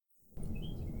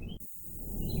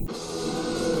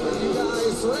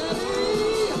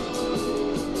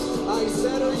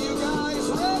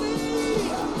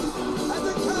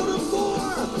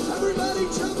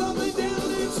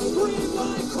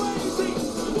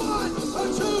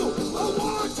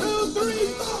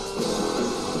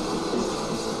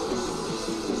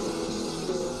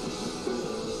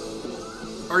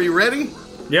Are you ready?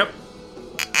 Yep.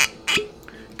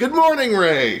 Good morning,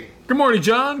 Ray. Good morning,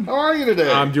 John. How are you today?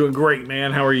 I'm doing great,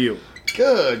 man. How are you?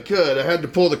 Good, good. I had to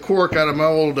pull the cork out of my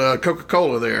old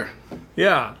Coca-Cola there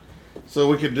Yeah. so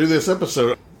we could do this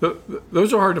episode.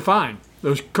 Those are hard to find.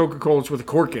 Those Coca-Colas with a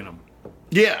cork in them.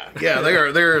 Yeah,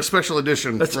 they're a special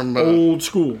edition That's from old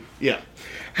school. Yeah.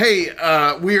 Hey,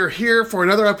 we are here for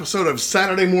another episode of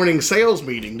Saturday Morning Sales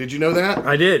Meeting. Did you know that?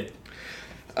 I did.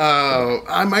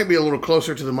 I might be a little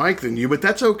closer to the mic than you, but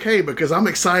that's okay because I'm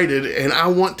excited and I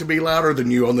want to be louder than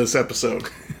you on this episode.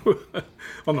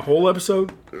 On the whole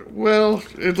episode? Well,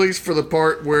 at least for the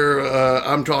part where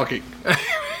I'm talking.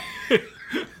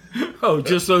 Oh,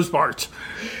 just those parts.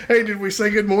 Hey, did we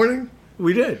say good morning?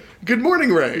 We did. Good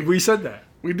morning, Ray. We said that.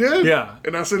 We did? Yeah.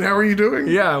 And I said, how are you doing?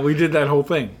 Yeah, we did that whole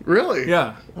thing. Really?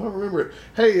 Yeah. I don't remember it.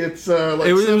 Hey, it's like...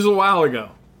 It was a while ago.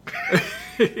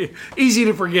 Easy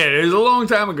to forget. It was a long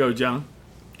time ago, John.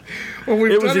 Well,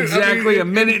 we've It was done exactly a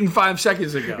minute and 5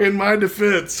 seconds ago. In my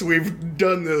defense, we've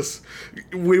done this.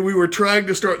 We were trying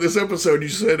to start this episode. You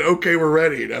said, okay, we're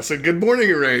ready. And I said, good morning,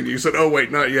 Ray. And you said, oh,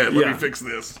 wait, not yet. Let me fix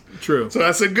this. True. So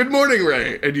I said, good morning,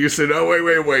 Ray. And you said, oh,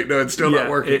 wait. No, it's still not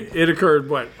working. It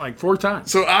occurred, like 4 times?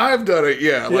 So I've done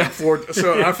it, 4.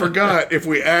 So I forgot if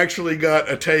we actually got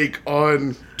a take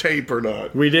on tape or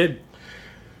not. We did.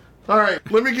 All right,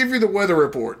 let me give you the weather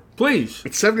report. Please.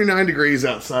 It's 79 degrees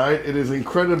outside. It is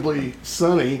incredibly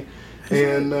sunny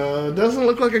and doesn't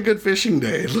look like a good fishing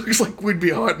day. It looks like we'd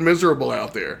be hot and miserable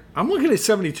out there. I'm looking at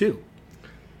 72.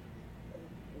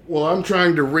 Well, I'm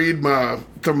trying to read my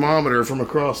thermometer from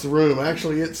across the room.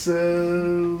 Actually, it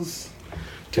says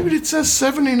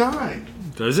 79.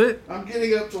 Does it? I'm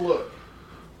getting up to look.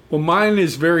 Well, mine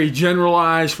is very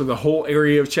generalized for the whole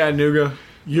area of Chattanooga.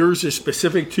 Yours is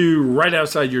specific to right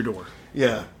outside your door.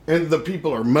 Yeah, and the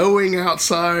people are mowing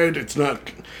outside. It's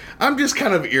not... I'm just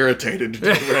kind of irritated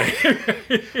today,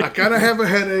 Ray. I kind of have a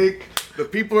headache. The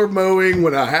people are mowing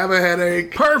when I have a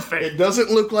headache. Perfect. It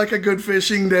doesn't look like a good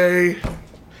fishing day.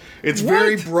 It's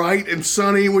very bright and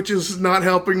sunny, which is not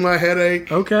helping my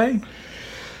headache. Okay.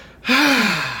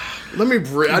 Let me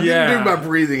breathe. I didn't do my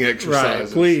breathing exercises.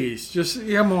 Right, please. Just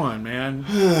come on, man.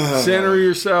 Center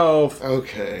yourself.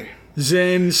 Okay.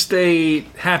 Zen state,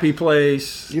 happy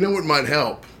place. You know what might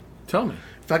help? Tell me.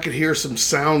 If I could hear some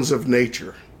sounds of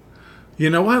nature. You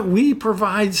know what? We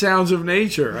provide sounds of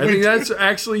nature. I think that's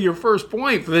actually your first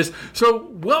point for this. So,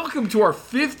 welcome to our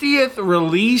 50th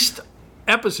released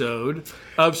episode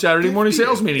of Saturday Morning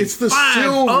Sales Meeting. It's the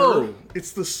silver.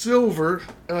 It's the silver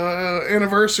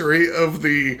anniversary of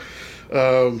the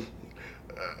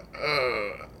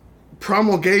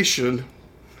promulgation.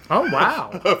 Oh wow!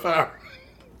 Of our.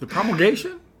 The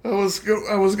promulgation? I was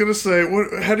gonna say,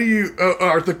 how do you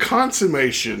the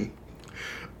consummation?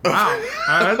 Wow,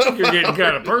 I think you're getting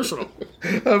kind of personal.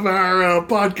 Of our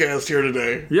podcast here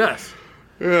today. Yes.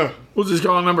 Yeah. We'll just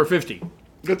call it number 50.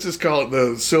 Let's just call it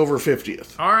the silver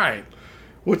 50th. All right.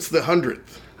 What's the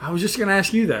 100th? I was just gonna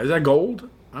ask you that. Is that gold?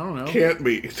 I don't know. Can't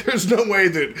be. There's no way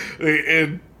that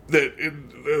in the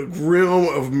realm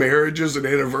of marriages and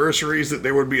anniversaries that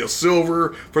there would be a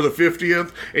silver for the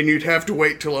 50th, and you'd have to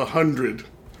wait till 100.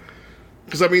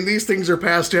 Because, I mean, these things are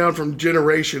passed down from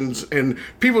generations, and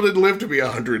people didn't live to be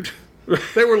 100.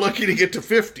 They were lucky to get to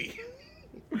 50.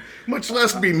 Much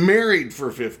less be married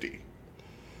for 50.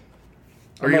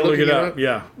 Are you looking it up?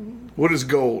 Yeah. What is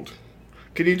gold?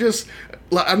 Can you just...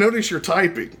 I notice you're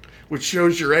typing, which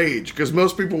shows your age, because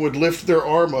most people would lift their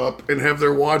arm up and have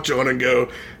their watch on and go,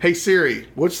 hey, Siri,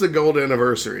 what's the gold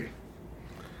anniversary?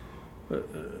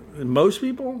 Most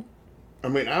people? I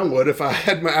mean, I would if I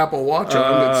had my Apple Watch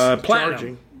on that's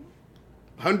platinum.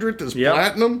 Charging. 100th is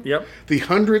platinum? Yep. The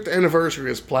 100th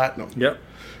anniversary is platinum. Yep.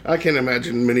 I can't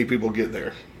imagine many people get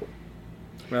there.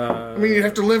 I mean, you'd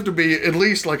have to live to be at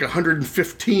least like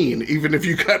 115, even if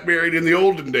you got married in the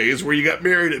olden days where you got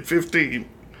married at 15.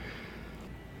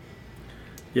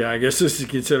 Yeah, I guess this is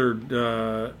considered,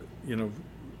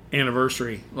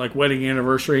 anniversary, like wedding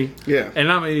anniversary. Yeah. And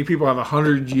not many people have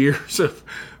 100 years of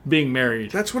being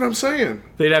married. That's what I'm saying.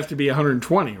 They'd have to be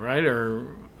 120, right? Or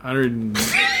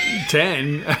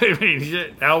 110. I mean,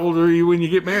 shit, how old are you when you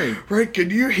get married? Right, can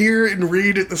you hear and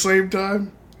read at the same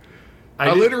time?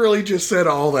 I literally just said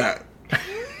all that.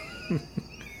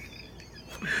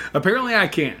 Apparently I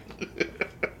can't.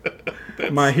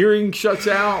 My hearing shuts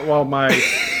out while my...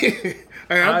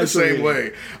 I'm the same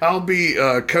way. I'll be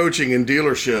coaching in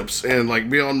dealerships and like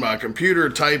be on my computer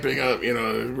typing up,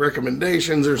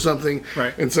 recommendations or something.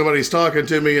 Right. And somebody's talking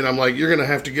to me and I'm like, you're going to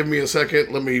have to give me a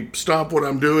second. Let me stop what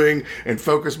I'm doing and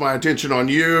focus my attention on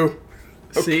you.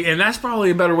 See, and that's probably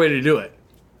a better way to do it.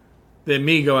 than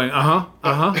me going,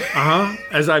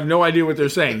 as I have no idea what they're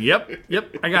saying. Yep,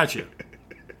 I got you.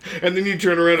 And then you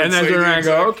turn around And then say turn around and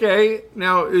go, exact- okay,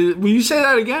 now, will you say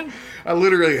that again? I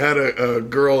literally had a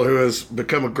girl who has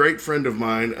become a great friend of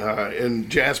mine in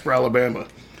Jasper, Alabama,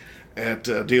 at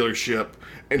a dealership,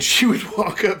 and she would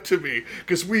walk up to me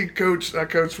because I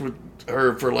coached with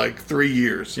her for like 3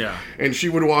 years. Yeah. And she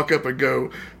would walk up and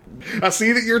go, "I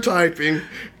see that you're typing.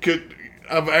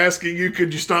 I'm asking you,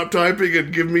 could you stop typing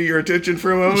and give me your attention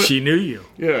for a moment?" She knew you.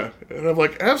 Yeah. And I'm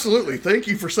like, "Absolutely. Thank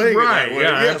you for saying it that way. Yeah.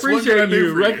 I Yes, what can appreciate do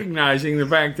you for recognizing the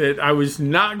fact that I was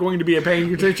not going to be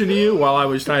paying attention to you while I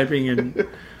was typing. And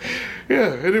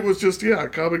Yeah, and it was just,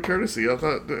 common courtesy. I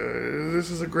thought this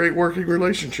is a great working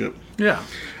relationship. yeah.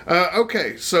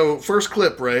 Okay, so first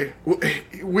clip, Ray.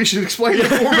 We should explain the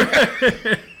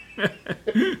format.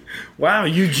 Wow,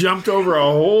 you jumped over a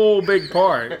whole big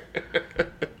part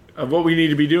of what we need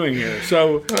to be doing here.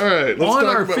 So, All right, let's on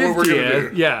talk our about what we're going to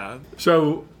do. yeah.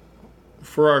 So,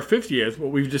 for our 50th,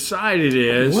 what we've decided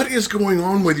is What is going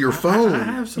on with your phone?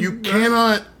 have some- You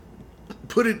cannot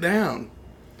put it down.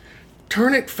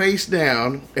 Turn it face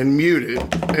down and mute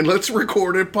it, and let's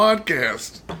record a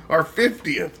podcast. Our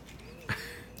 50th.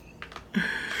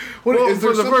 What, well, is there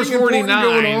for the something first important 49,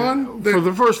 going on? for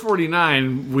the first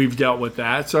 49, we've dealt with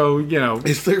that. So,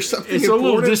 Is there something it's a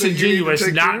little important that you need to disingenuous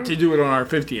take care not of? to do it on our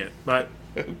 50th, but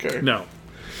Okay. no.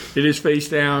 It is face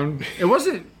down. It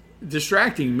wasn't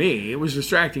distracting me. It was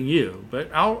distracting you,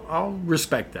 but I'll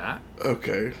respect that.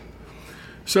 Okay.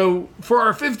 So, for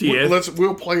our 50th,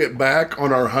 We'll play it back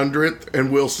on our 100th,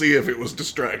 and we'll see if it was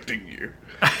distracting you.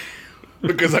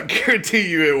 Because I guarantee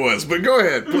you it was. But go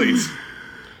ahead, please.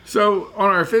 So on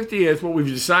our 50th, what we've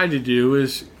decided to do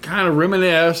is kind of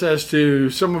reminisce as to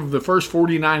some of the first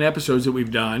 49 episodes that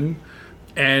we've done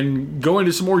and go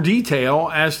into some more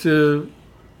detail as to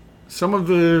some of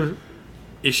the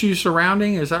issues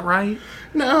surrounding. Is that right?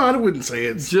 No, I wouldn't say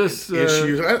it's Just,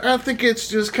 issues. I think it's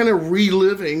just kind of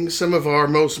reliving some of our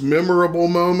most memorable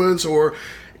moments, or,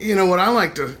 what I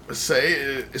like to say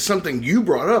is something you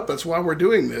brought up. That's why we're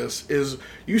doing this, is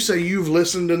you say you've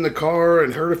listened in the car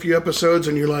and heard a few episodes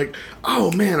and you're like,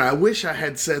 oh man, I wish I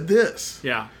had said this.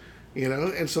 Yeah.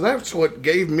 And so that's what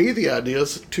gave me the idea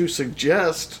to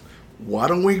suggest, why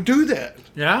don't we do that?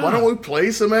 Yeah. Why don't we play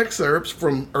some excerpts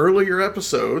from earlier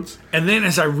episodes? And then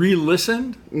as I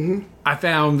re-listened, I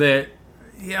found that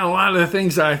a lot of the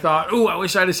things that I thought, oh, I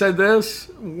wish I'd have said this,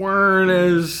 weren't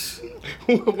as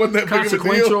Wasn't that big of a deal?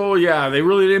 consequential. Yeah, they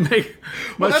really didn't make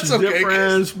much that's okay, 'cause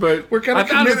difference. But We're kind I of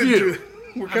found a committed few. to.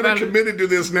 We're kind of committed to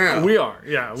this now. We are.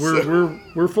 Yeah,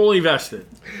 we're fully vested.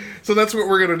 So that's what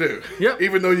we're gonna do. Yep.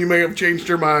 Even though you may have changed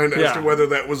your mind as Yeah. to whether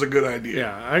that was a good idea.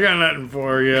 Yeah, I got nothing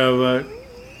for you,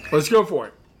 but let's go for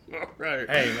it. All right.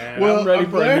 Hey, man, Well, I'm ready for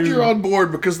a glad new- you're on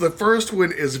board, because the first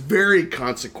one is very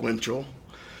consequential.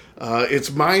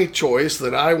 It's my choice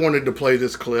that I wanted to play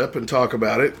this clip and talk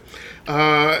about it.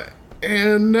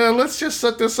 And let's just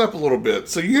set this up a little bit.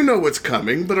 So you know what's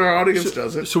coming, but our audience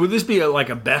doesn't. So would this be like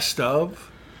a best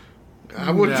of? I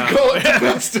wouldn't No. call it the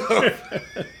best of.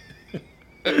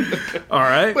 All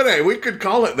right. But hey, we could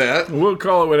call it that. We'll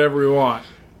call it whatever we want.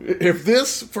 If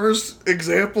this first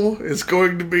example is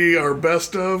going to be our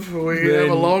best of, we have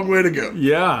a long way to go.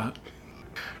 Yeah.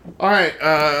 All right.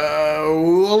 A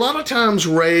lot of times,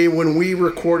 Ray, when we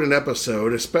record an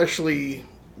episode, especially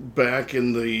back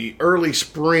in the early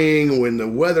spring when the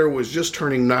weather was just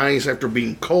turning nice after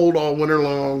being cold all winter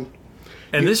long.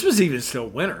 And this was even still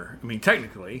winter. I mean,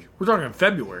 technically, we're talking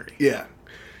February. Yeah.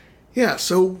 Yeah,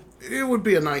 so it would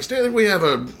be a nice day. We have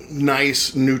a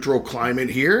nice neutral climate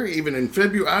here, even in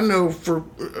February. I know for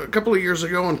a couple of years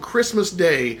ago on Christmas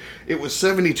Day, it was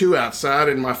 72 outside,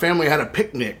 and my family had a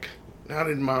picnic out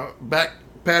in my back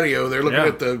patio. They're looking Yeah.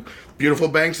 at the beautiful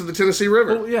banks of the Tennessee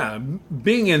River. Well, yeah,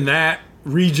 being in that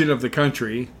region of the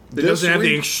country that This doesn't have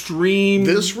the re- extreme.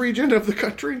 This region of the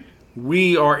country?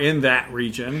 We are in that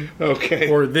region. Okay.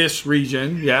 Or this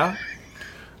region, yeah.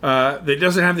 That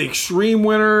doesn't have the extreme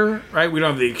winter, right? We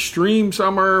don't have the extreme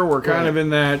summer. We're kind Right. of in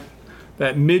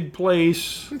that mid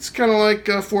place. It's kind of like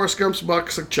Forrest Gump's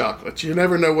box of chocolates. You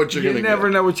never know what you're You going to never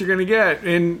get. know what you're going to get.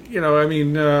 And,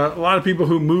 a lot of people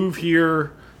who move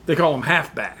here, they call them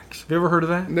halfbacks. Have you ever heard of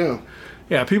that? No.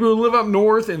 Yeah, people who live up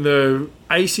north in the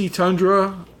icy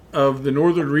tundra of the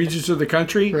northern regions of the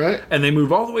country. Right. And they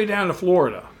move all the way down to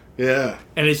Florida. Yeah.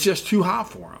 And it's just too hot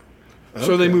for them.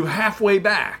 So they move halfway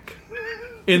back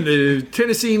in the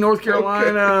Tennessee, North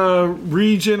Carolina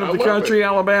region of I the love country,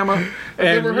 Alabama.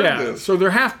 And never heard this. so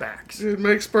they're halfbacks. It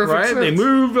makes perfect Right? sense. They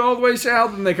move all the way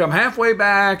south and they come halfway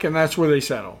back, and that's where they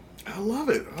settle. I love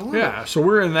it. I love it. Yeah, so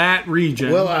we're in that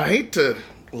region. Well, I hate to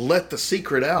let the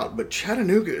secret out, but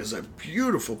Chattanooga is a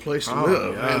beautiful place to Oh,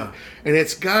 live. yeah. And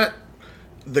it's got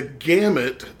the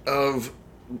gamut of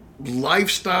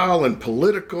lifestyle and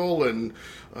political and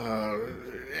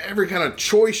every kind of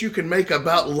choice you can make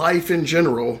about life in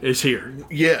general. Is here.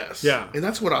 Yes. Yeah. And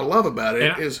that's what I love about it,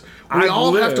 And is we I've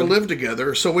all have to lived- live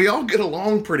together, so we all get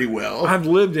along pretty well. I've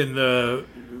lived in the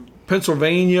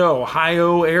Pennsylvania,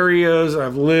 Ohio areas.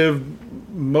 I've lived,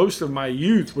 most of my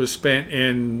youth was spent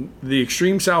in the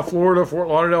extreme South Florida, Fort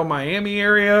Lauderdale, Miami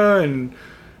area. And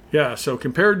yeah, so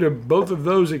compared to both of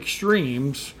those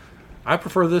extremes, I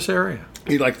prefer this area.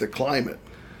 You like the climate.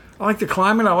 I like the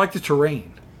climate. I like the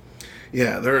terrain.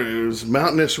 Yeah, there's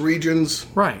mountainous regions.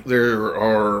 Right. There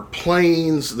are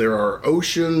plains. There are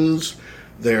oceans.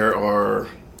 There are...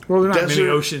 Well, there are not many Desert.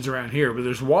 oceans around here, but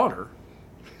there's water.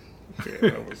 Yeah,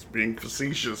 I was being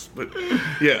facetious, but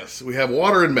yes, we have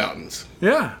water and mountains.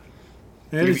 Yeah.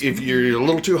 And If you're a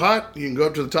little too hot, you can go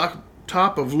up to the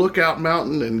top of Lookout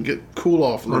Mountain and get cool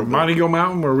off a or little bit. Montego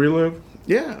Mountain, where we live.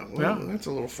 Yeah, well, Yeah. that's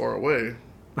a little far away.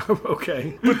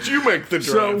 Okay. But you make the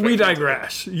So drive. we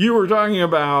digress. You were talking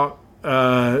about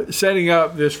setting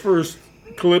up this first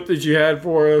clip that you had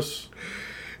for us.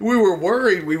 We were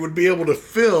worried we would be able to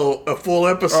fill a full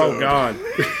episode. Oh, God.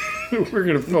 We're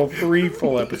going to fill 3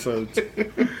 full episodes.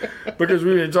 Because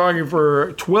we've been talking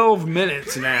for 12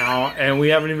 minutes now, and we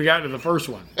haven't even gotten to the first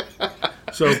one.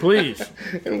 So please.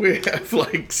 And we have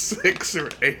like 6 or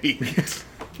 8.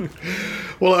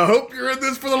 Well, I hope you're in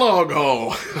this for the long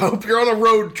haul. I hope you're on a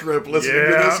road trip listening to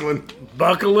Yeah. this one.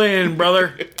 Buckle in,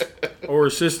 brother. Or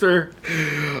sister.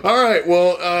 All right,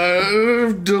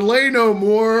 well, delay no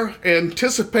more,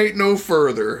 anticipate no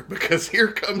further, because here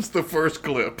comes the first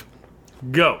clip.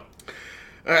 Go.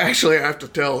 Actually, I have to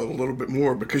tell a little bit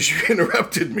more because you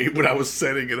interrupted me when I was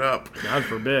setting it up. God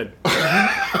forbid.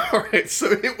 All right,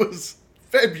 so it was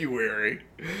February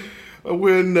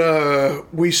when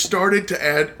we started to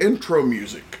add intro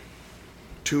music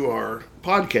to our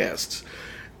podcasts.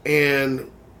 And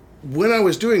when I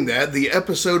was doing that, the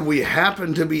episode we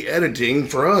happened to be editing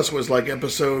for us was like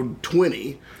episode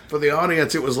 20. For the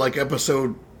audience, it was like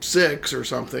episode 6 or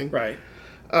something. Right.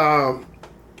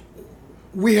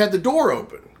 We had the door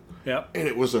open. Yep. And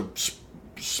it was a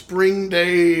spring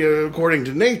day according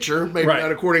to nature, maybe Right.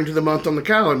 not according to the month on the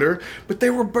calendar, but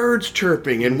there were birds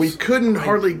chirping, and we couldn't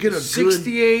hardly get a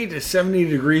 68 to 70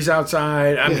 degrees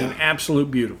outside. I mean, absolute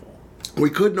beautiful. we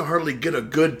couldn't hardly get a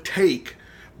good take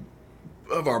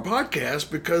of our podcast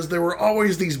because there were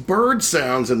always these bird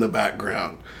sounds in the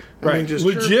background. I Right. mean, just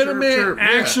chirp, Legitimate, chirp, chirp.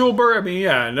 Yeah. actual bird. I mean,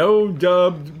 yeah, no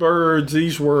dubbed birds.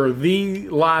 These were the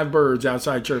live birds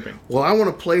outside chirping. Well, I want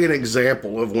to play an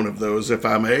example of one of those, if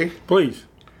I may. Please.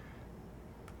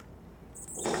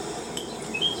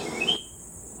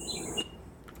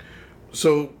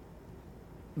 So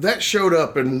that showed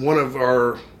up in one of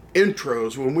our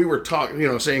intros when we were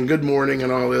talking, saying good morning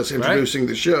and all this, introducing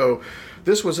the show.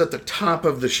 This was at the top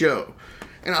of the show.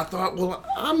 And I thought, well,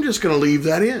 I'm just going to leave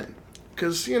that in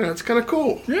because, it's kind of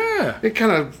cool. Yeah. It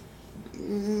kind of,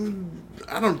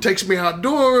 takes me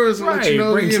outdoors and lets Right. you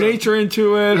know. Brings nature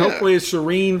into it. Hopefully it's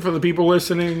serene for the people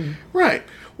listening. Right.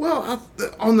 Well,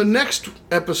 on the next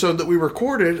episode that we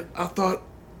recorded, I thought,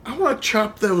 I want to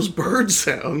chop those bird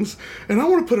sounds and I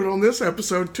want to put it on this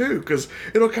episode too because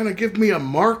it'll kind of give me a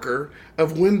marker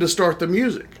of when to start the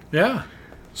music. Yeah.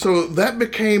 So that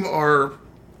became our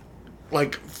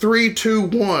 3, 2,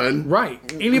 1. Right.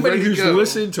 Anybody Ready to who's go.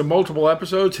 listened to multiple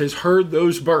episodes has heard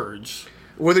those birds.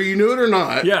 Whether you knew it or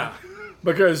not. Yeah.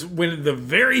 Because when at the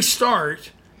very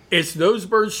start, it's those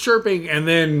birds chirping, and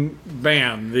then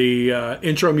bam, the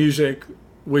intro music,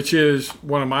 which is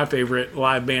one of my favorite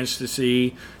live bands to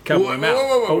see. Cowboy Mouth.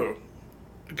 Whoa.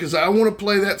 Because I want to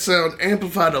play that sound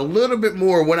amplified a little bit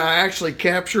more when I actually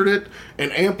captured it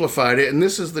and amplified it. And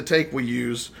this is the take we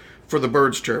use for the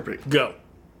birds chirping. Go.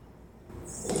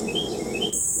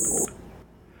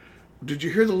 Did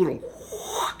you hear the little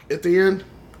at the end?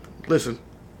 Listen.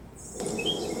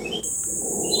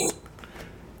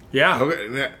 Yeah.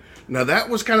 Okay. Now that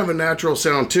was kind of a natural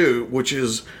sound too, which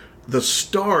is the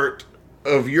start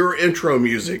of your intro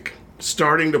music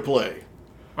starting to play.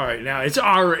 All right. Now it's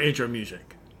our intro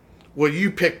music. Well,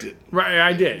 you picked it. Right.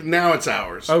 I did. Now it's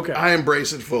ours. Okay. I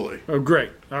embrace it fully. Oh,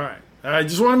 great. All right. I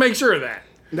just want to make sure of that.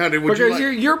 Now, would Because you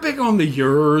like... you're big on the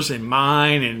yours and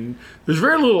mine, and there's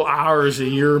very little ours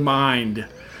in your mind,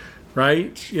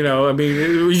 right? I mean,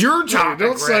 it was your topic.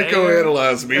 Don't Ray.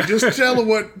 psychoanalyze me. Just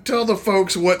tell the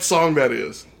folks what song that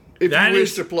is, if That you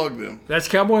wish is- to plug them. That's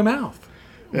Cowboy Mouth.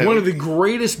 Yeah. One of the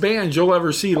greatest bands you'll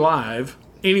ever see live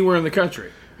anywhere in the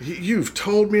country. You've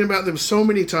told me about them so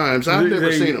many times. I've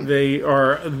never seen them. They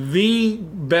are the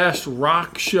best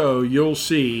rock show you'll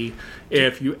see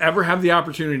if you ever have the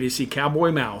opportunity to see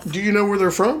Cowboy Mouth. Do you know where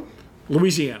they're from?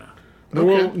 Louisiana.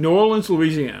 Okay. New Orleans,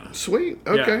 Louisiana. Sweet.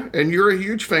 Okay. Yeah. And you're a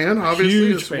huge fan, obviously.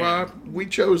 Huge That's fan. why we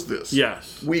chose this.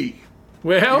 Yes. You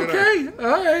Well, know. okay.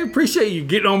 I appreciate you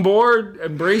getting on board,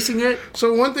 embracing it.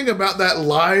 So one thing about that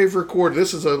live record,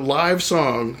 this is a live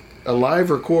song, a live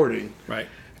recording, Right.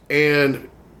 and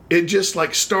it just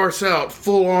like starts out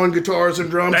full on guitars and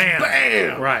drums. Bam.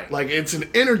 Bam! Right. Like it's an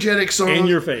energetic song. In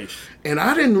your face. And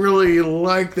I didn't really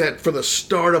like that for the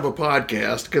start of a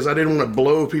podcast because I didn't want to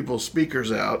blow people's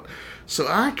speakers out. So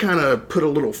I kind of put a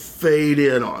little fade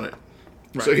in on it.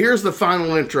 Right. So here's the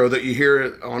final intro that you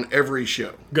hear on every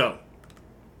show. Go.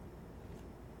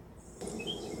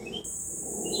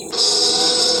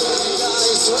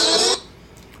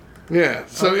 Yeah.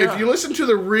 So yeah. if you listen to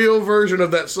the real version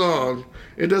of that song,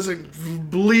 it doesn't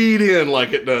bleed in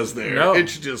like it does there. No. It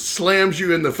just slams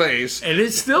you in the face. And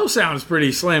it still sounds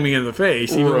pretty slamming in the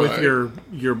face, even with Right.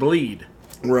 your bleed.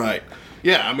 Right.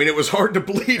 Yeah, I mean, it was hard to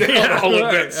bleed out all of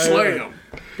right. that slam.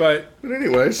 But But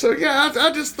anyway, so yeah,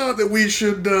 I just thought that we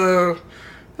should, I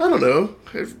don't know,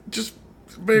 just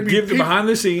maybe give the peop- behind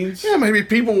the scenes. Yeah, maybe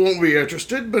people won't be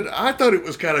interested, but I thought it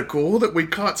was kind of cool that we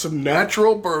caught some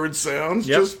natural bird sounds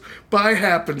Yep. just by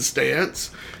happenstance.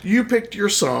 You picked your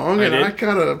song, and did. I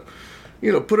kind of,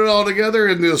 put it all together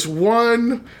in this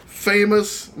one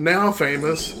famous, now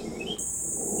famous,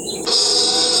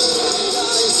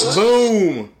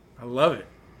 boom. I love it.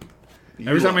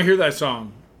 Every time I hear that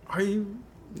song, are you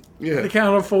Yeah. the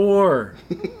count of 4?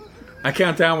 I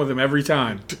count down with him every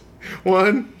time.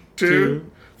 1, 2,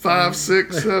 Two. 5,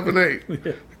 6, 7, 8.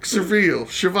 Seville,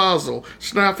 Chavazel,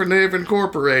 Sniper Nave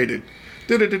Incorporated.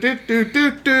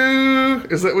 Do-do-do-do-do-do.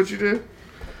 Is that what you do?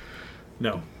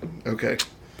 No. Okay.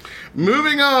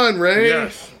 Moving on, Ray.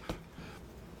 Yes.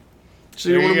 So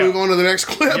you There want you to go. move on to the next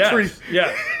clip? Or Yes.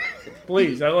 Yes.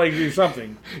 Please, I'd like to do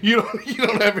something. you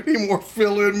don't have any more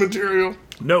fill-in material?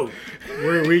 No.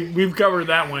 We've covered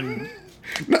that one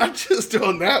Not just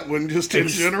on that one, just in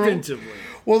general. extensively.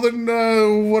 Well, then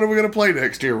what are we going to play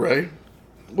next here, Ray?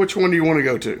 Which one do you want to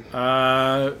go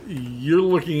to? You're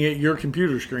looking at your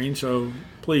computer screen, so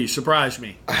please surprise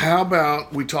me. How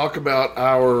about we talk about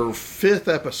our 5th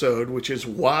episode, which is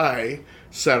why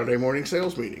Saturday morning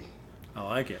sales meeting. I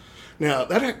like it. Now,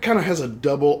 that kind of has a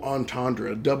double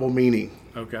entendre, a double meaning.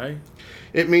 Okay.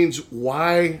 It means,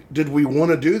 why did we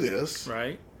want to do this?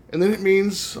 Right. And then it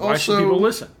means Why should also, people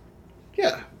listen?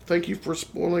 yeah, thank you for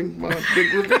spoiling my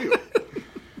big review.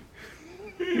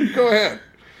 Go ahead.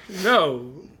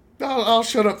 No. I'll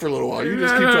shut up for a little while. You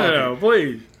just keep no, talking. No,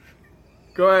 please.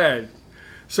 Go ahead.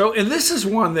 So, and this is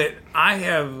one that I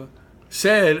have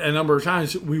said a number of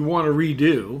times we want to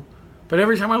redo, but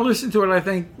every time I listen to it, I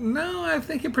think, no, I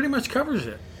think it pretty much covers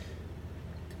it.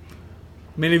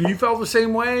 I mean, have you felt the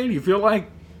same way? Do you feel like...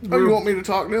 Oh, you want me to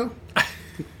talk now?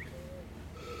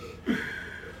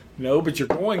 No, but you're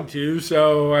going to,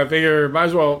 so I figure I might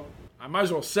as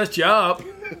well set you up.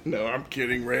 No, I'm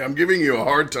kidding, Ray. I'm giving you a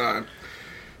hard time,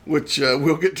 which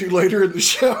we'll get to later in the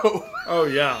show. Oh,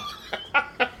 yeah.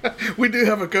 We do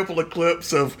have a couple of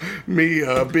clips of me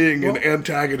being an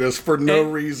antagonist for no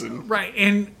reason. Right,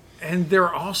 and there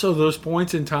are also those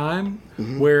points in time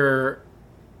where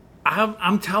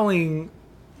I'm telling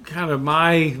kind of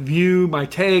my view, my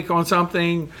take on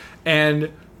something,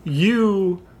 and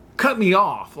you cut me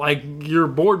off like you're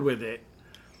bored with it.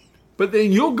 But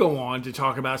then you'll go on to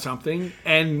talk about something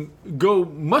and go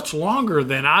much longer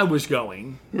than I was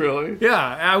going. Really? Yeah,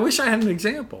 I wish I had an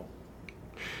example.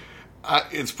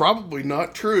 It's probably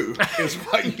not true. It's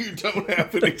why you don't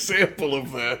have an example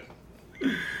of that.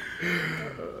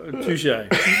 Touche.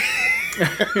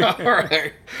 All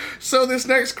right. So this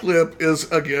next clip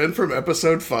is, again, from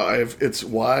episode 5. It's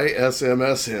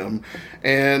YSMSM.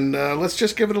 And let's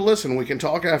just give it a listen. We can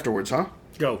talk afterwards, huh?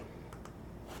 Go.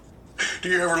 Do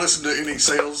you ever listen to any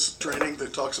sales training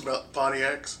that talks about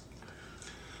Pontiacs?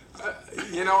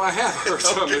 I have heard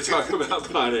somebody talk about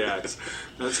Pontiacs.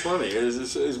 That's funny.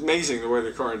 It's amazing the way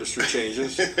the car industry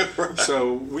changes. Right.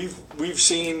 So we've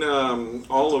seen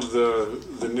all of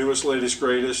the newest, latest,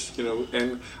 greatest.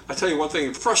 And I tell you one thing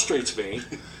that frustrates me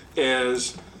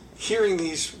is hearing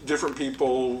these different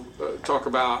people talk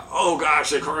about, oh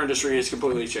gosh, the car industry has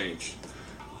completely changed.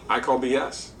 I call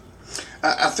BS.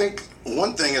 I think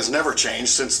one thing has never changed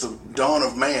since the dawn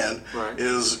of man Right.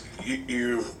 is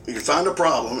you find a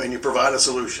problem and you provide a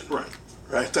solution.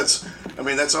 Right.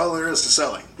 That's all there is to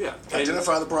selling. Yeah.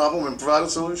 Identify the problem and provide a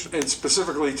solution. And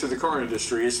specifically to the car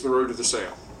industry, it's the road to the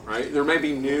sale. right? There may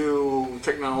be new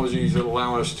technologies that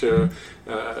allow us to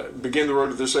begin the road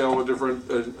to the sale at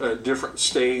a different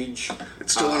stage. It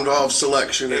still involves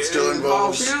selection. It still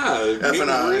involves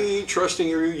F&I. Trusting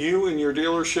you and your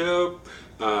dealership,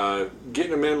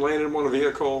 getting them in, landing them on a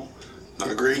vehicle.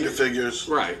 Agreeing to figures.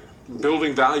 Right.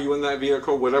 Building value in that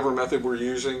vehicle, whatever method we're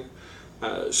using.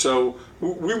 So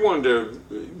we wanted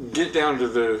to get down to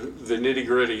the nitty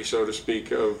gritty, so to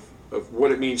speak, of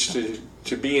what it means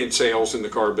to be in sales in the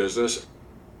car business.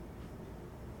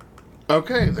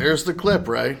 Okay, there's the clip,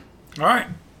 Ray. All right.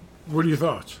 What are your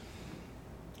thoughts?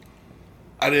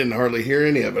 I didn't hardly hear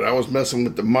any of it. I was messing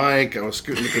with the mic. I was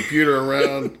scooting the computer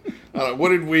around. What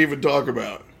did we even talk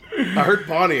about? I heard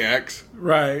Pontiacs.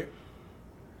 Right.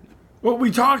 Well,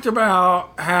 we talked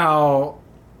about how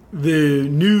the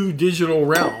new digital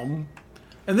realm,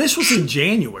 and this was in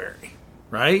January,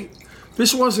 right?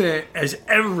 This wasn't as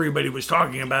everybody was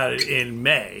talking about it in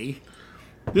May.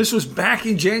 This was back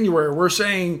in January. We're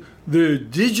saying the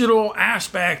digital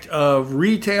aspect of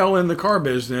retail in the car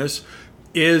business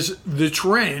is the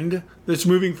trend that's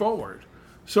moving forward.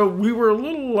 So we were a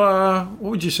little, what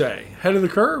would you say, ahead of the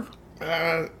curve?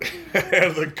 Ahead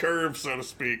of the curve, so to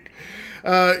speak.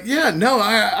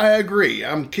 I agree.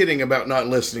 I'm kidding about not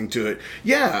listening to it.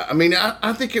 Yeah, I mean,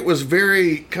 I think it was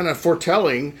very kind of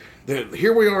foretelling that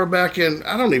here we are back in,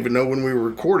 I don't even know when we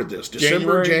recorded this,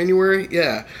 December, January?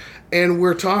 Yeah. And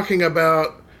we're talking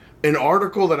about an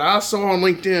article that I saw on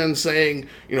LinkedIn saying,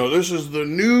 this is the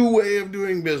new way of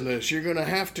doing business. You're going to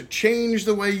have to change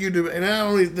the way you do it.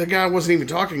 And the guy wasn't even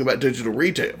talking about digital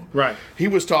retail. Right. He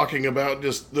was talking about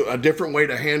just a different way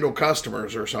to handle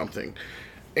customers or something.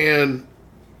 And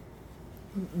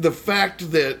the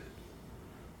fact that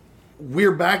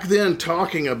we're back then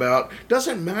talking about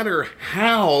doesn't matter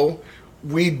how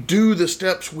we do the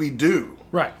steps we do.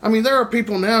 Right. I mean, there are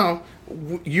people now,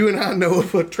 you and I know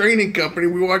of a training company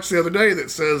we watched the other day that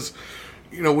says,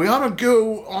 we ought to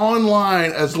go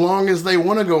online as long as they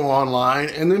want to go online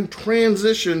and then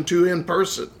transition to in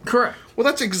person. Correct. Well,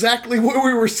 that's exactly what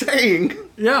we were saying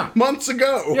months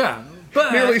ago. Yeah.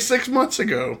 But nearly 6 months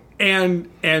ago. And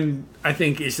I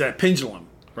think it's that pendulum,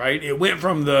 right? It went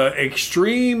from the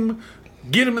extreme,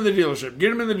 get them in the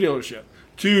dealership,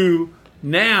 to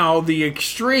now the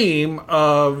extreme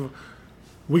of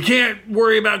we can't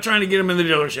worry about trying to get them in the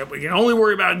dealership. We can only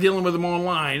worry about dealing with them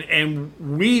online. And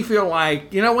we feel like,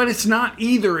 it's not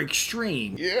either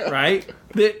extreme, right?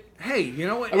 That, hey, you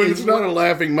know what? I mean, it's not a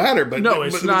laughing matter, but no,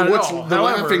 it's not at all. The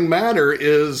laughing matter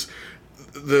is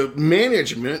the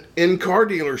management in car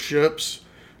dealerships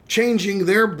changing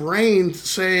their brains,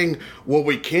 saying, well,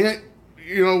 we can't,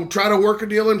 try to work a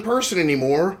deal in person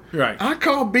anymore. Right. I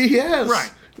call BS.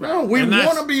 Right. No, we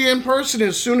want to be in person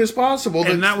as soon as possible.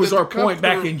 And that was our point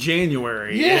back in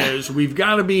January, is we've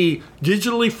got to be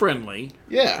digitally friendly.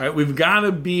 Yeah. Right? We've got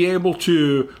to be able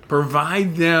to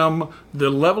provide them the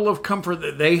level of comfort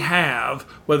that they have,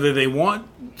 whether they want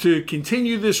to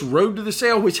continue this road to the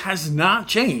sale, which has not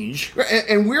changed.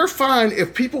 And we're fine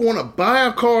if people want to buy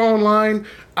a car online.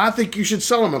 I think you should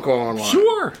sell them a car online.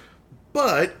 Sure.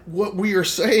 But what we are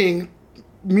saying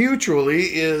mutually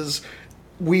is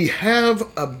we have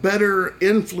a better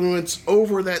influence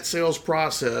over that sales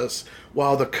process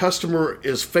while the customer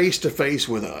is face-to-face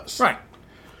with us. Right.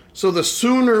 So the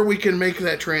sooner we can make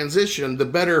that transition, the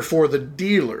better for the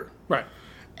dealer. Right.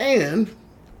 And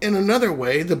in another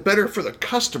way, the better for the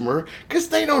customer, because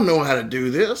they don't know how to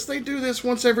do this. They do this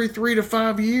once every 3 to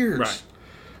 5 years. Right.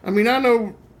 I mean, I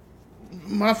know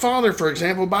my father, for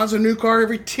example, buys a new car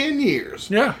every 10 years.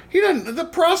 Yeah. He doesn't. The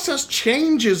process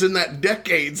changes in that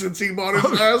decade since he bought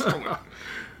his last one.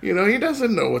 He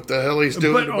doesn't know what the hell he's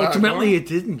doing. But ultimately, it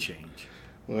didn't change.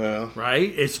 Well,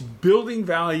 right? It's building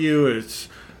value. It's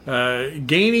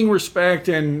gaining respect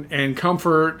and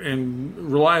comfort and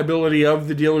reliability of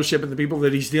the dealership and the people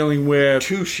that he's dealing with.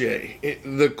 Touche.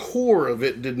 The core of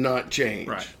it did not change.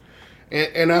 Right.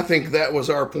 And I think that was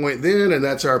our point then, and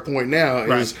that's our point now,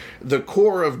 is the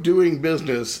core of doing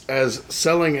business as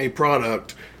selling a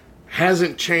product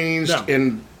hasn't changed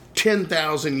in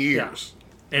 10,000 years.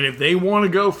 Yeah. And if they want to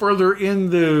go further in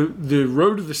the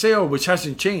road to the sale, which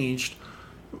hasn't changed,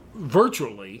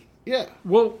 virtually,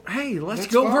 well, hey, let's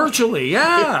go fine. Virtually.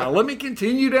 Yeah, let me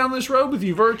continue down this road with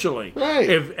you virtually. Right.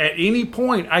 If at any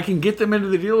point I can get them into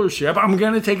the dealership, I'm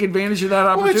going to take advantage of that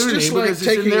opportunity because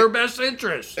it's in their best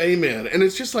interest. Amen. And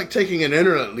it's just like taking an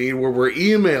internet lead where we're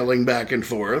emailing back and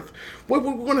forth. We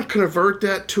want to convert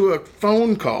that to a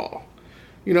phone call.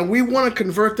 You know, we want to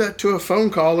convert that to a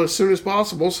phone call as soon as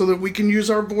possible so that we can use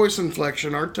our voice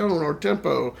inflection, our tone, our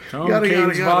tempo,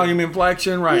 cadence, volume,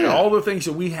 inflection, right? Yeah. All the things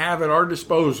that we have at our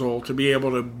disposal to be able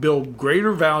to build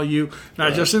greater value,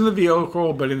 not just in the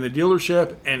vehicle, but in the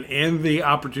dealership and in the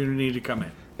opportunity to come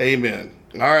in. Amen.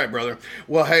 All right, brother.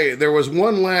 Well, hey, there was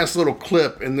one last little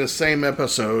clip in this same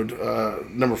episode,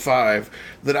 number 5,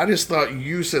 that I just thought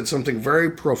you said something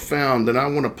very profound, and I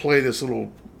want to play this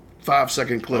little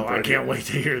 5-second clip. I can't wait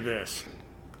to hear this.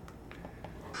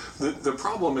 The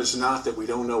problem is not that we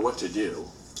don't know what to do.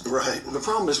 Right. The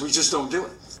problem is we just don't do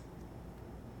it.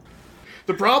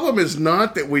 The problem is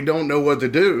not that we don't know what to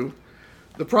do.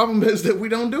 The problem is that we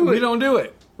don't do it. We don't do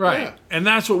it. Right. Yeah. And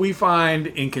that's what we find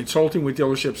in consulting with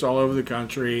dealerships all over the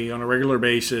country on a regular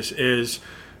basis is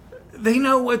they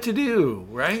know what to do,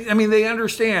 right? I mean, they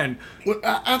understand. Well,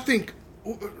 I think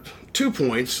 2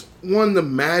 points. One, the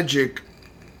magic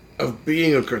of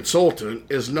being a consultant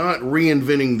is not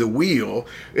reinventing the wheel.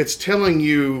 It's telling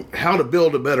you how to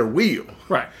build a better wheel.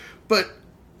 Right. But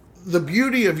the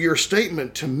beauty of your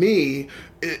statement to me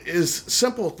is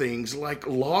simple things like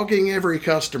logging every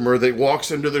customer that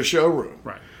walks into the showroom.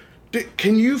 Right.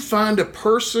 Can you find a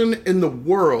person in the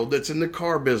world that's in the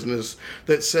car business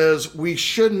that says we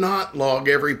should not log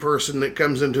every person that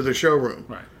comes into the showroom?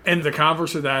 Right. And the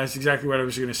converse of that is exactly what I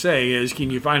was going to say is can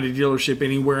you find a dealership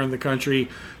anywhere in the country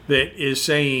that is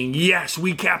saying, yes,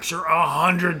 we capture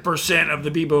 100% of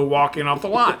the people who walk in off the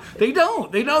lot? They don't.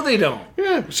 They know they don't.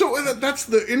 Yeah. So that's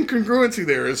the incongruency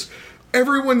there is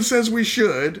everyone says we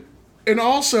should, and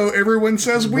also everyone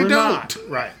says we We're don't. not.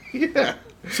 Right. Yeah.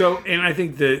 So, and I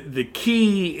think the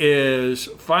key is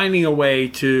finding a way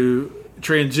to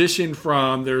transition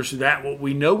from there's that what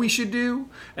we know we should do,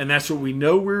 and that's what we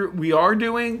know we are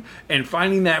doing, and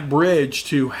finding that bridge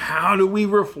to how do we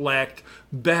reflect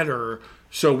better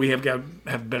so we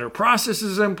have better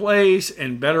processes in place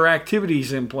and better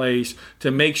activities in place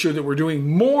to make sure that we're doing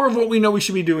more of what we know we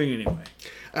should be doing anyway.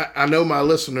 I know my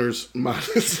listeners.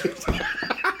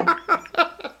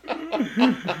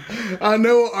 I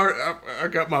know I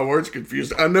got my words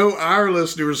confused. I know our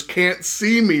listeners can't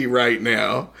see me right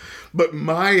now, but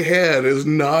my head is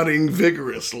nodding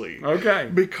vigorously. Okay.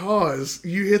 Because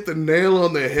you hit the nail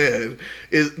on the head.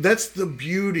 That's the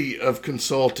beauty of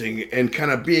consulting and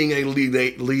kind of being a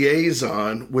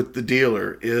liaison with the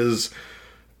dealer is,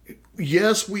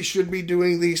 yes, we should be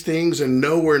doing these things, and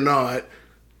no, we're not.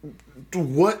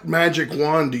 What magic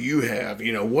wand do you have?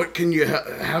 You know, what can you?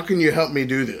 How can you help me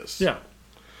do this? Yeah.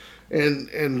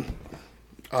 And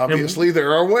obviously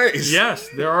there are ways. Yes,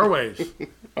 there are ways.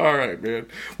 All right, man.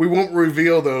 We won't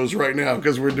reveal those right now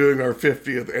because we're doing our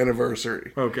 50th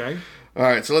anniversary. Okay. All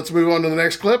right, so let's move on to the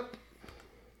next clip.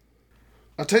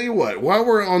 I'll tell you what, while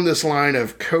we're on this line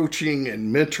of coaching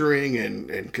and mentoring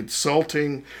and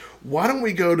consulting, why don't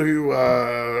we go to,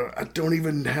 I don't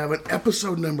even have an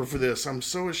episode number for this. I'm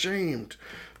so ashamed.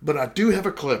 But I do have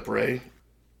a clip, Ray.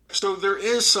 So there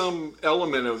is some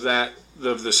element of that,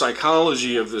 of the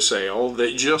psychology of the sale,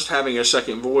 that just having a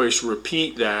second voice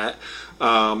repeat that.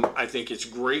 I think it's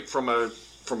great from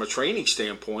a training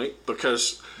standpoint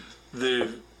because the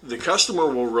customer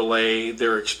will relay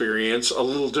their experience a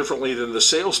little differently than the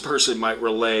salesperson might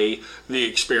relay the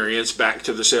experience back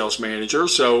to the sales manager.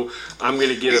 So I'm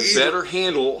going to get a better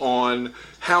handle on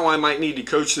how I might need to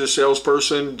coach the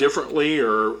salesperson differently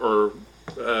or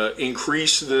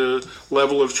increase the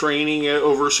level of training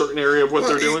over a certain area of what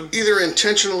they're doing. Either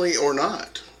intentionally or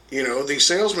not. You know, the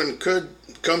salesman could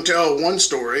come tell one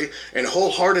story and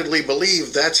wholeheartedly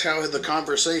believe that's how the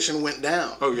conversation went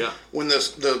down. Oh, yeah. When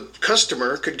the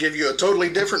customer could give you a totally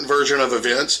different version of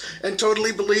events and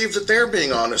totally believe that they're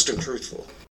being honest and truthful.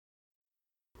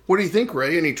 What do you think,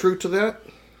 Ray? Any truth to that?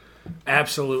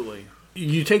 Absolutely.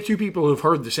 You take two people who've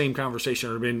heard the same conversation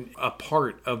or been a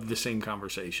part of the same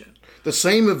conversation. The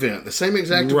same event, the same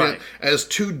exact event, as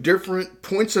two different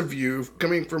points of view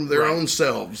coming from their own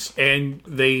selves. And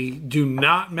they do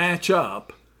not match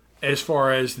up as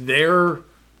far as their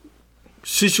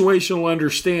situational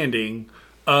understanding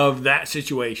of that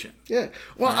situation. Yeah.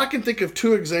 Well, I can think of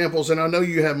two examples, and I know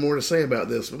you have more to say about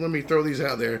this, but let me throw these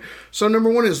out there. So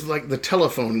number one is like the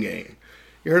telephone game.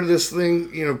 You heard of this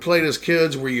thing, played as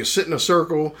kids where you sit in a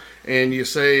circle and you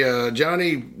say,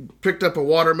 Johnny picked up a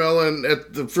watermelon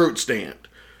at the fruit stand.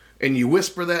 And you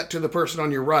whisper that to the person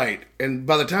on your right. And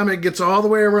by the time it gets all the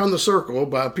way around the circle,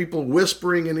 by people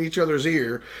whispering in each other's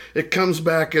ear, it comes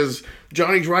back as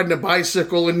Johnny's riding a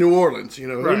bicycle in New Orleans.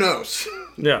 Who knows?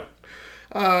 Yeah.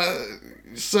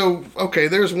 So, okay,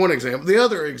 there's one example. The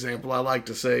other example I like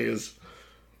to say is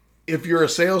if you're a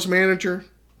sales manager,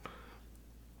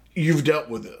 you've dealt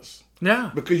with this.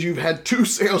 Yeah. Because you've had two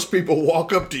salespeople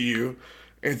walk up to you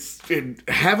and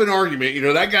have an argument. You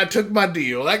know, that guy took my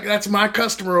deal. That's my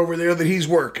customer over there that he's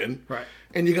working. Right.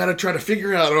 And you got to try to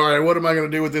figure out, all right, what am I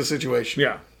going to do with this situation?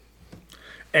 Yeah.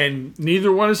 And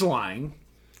neither one is lying.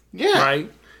 Yeah.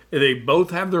 Right? They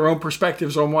both have their own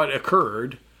perspectives on what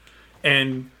occurred.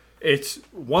 And it's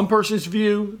one person's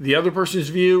view, the other person's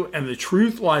view, and the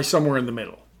truth lies somewhere in the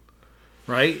middle.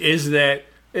 Right? Is that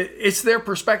it's their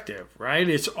perspective, right?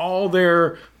 It's all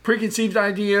their preconceived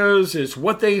ideas. It's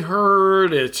what they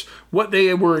heard. It's what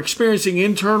they were experiencing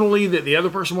internally that the other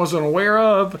person wasn't aware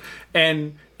of.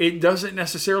 And it doesn't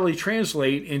necessarily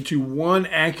translate into one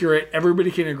accurate,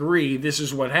 everybody can agree this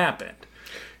is what happened.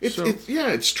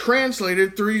 It's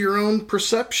translated through your own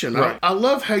perception. Right. I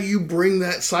love how you bring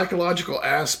that psychological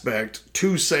aspect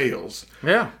to sales.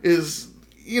 Yeah. Is,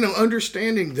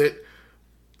 understanding that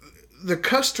the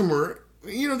customer,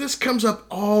 this comes up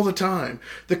all the time.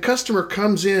 The customer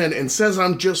comes in and says,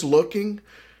 I'm just looking,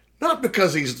 not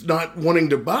because he's not wanting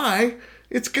to buy.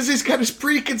 It's because he's got his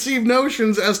preconceived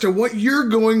notions as to what you're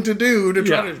going to do to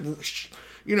try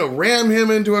to, ram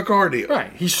him into a car deal.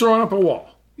 Right. He's throwing up a wall.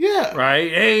 Yeah.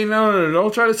 Right? Hey, no,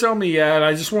 don't try to sell me yet.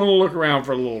 I just want to look around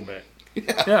for a little bit.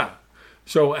 Yeah.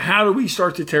 So how do we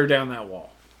start to tear down that wall?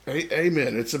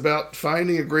 Amen. It's about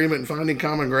finding agreement and finding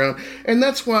common ground. And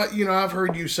that's why, I've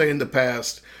heard you say in the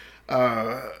past,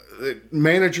 that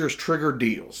managers trigger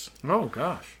deals. Oh,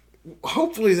 gosh.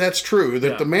 Hopefully that's true,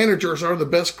 that the managers are the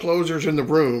best closers in the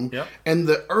room. Yep. And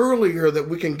the earlier that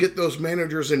we can get those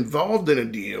managers involved in a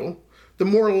deal, the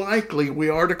more likely we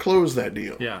are to close that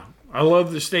deal. Yeah. I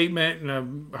love the statement, and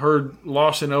I've heard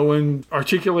Lawson Owen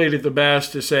articulate it the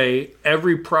best to say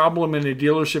every problem in a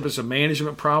dealership is a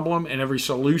management problem and every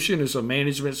solution is a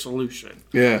management solution.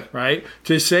 Yeah. Right?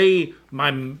 To say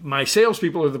my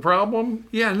salespeople are the problem,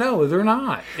 no, they're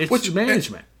not. It's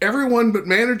management. Everyone but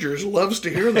managers loves to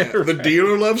hear that. Right. The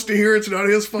dealer loves to hear it's not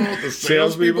his fault. The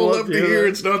salespeople love to hear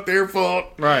it's not their fault.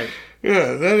 Right.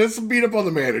 Yeah, that's a beat up on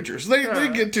the managers. They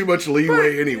get too much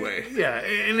leeway anyway. Yeah,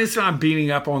 and it's not beating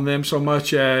up on them so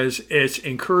much as it's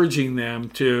encouraging them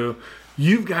to,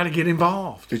 you've got to get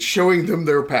involved. It's showing them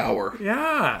their power.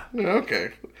 Yeah.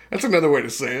 Okay. That's another way to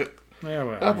say it. Yeah,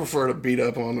 well, I prefer to beat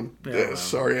up on them. Yeah, well.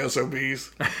 Sorry,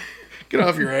 SOBs. Get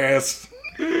off your ass.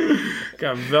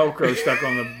 Got Velcro stuck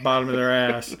on the bottom of their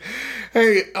ass.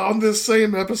 Hey, on this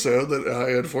same episode that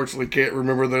I unfortunately can't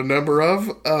remember the number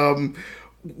of,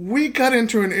 we got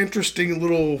into an interesting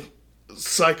little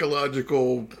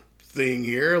psychological thing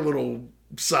here, a little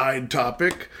side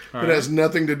topic that has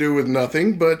nothing to do with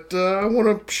nothing, but I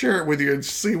want to share it with you and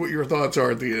see what your thoughts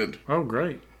are at the end. Oh,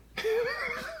 great.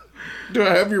 Do I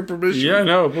have your permission? Yeah,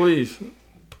 no, please.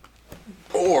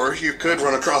 Or you could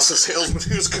run across a salesman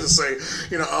who's going to say,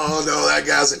 oh no, that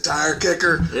guy's a tire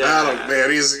kicker. Yeah.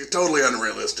 He's totally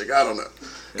unrealistic. I don't know.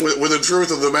 When the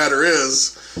truth of the matter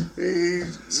is,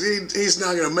 he's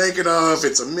not going to make it off.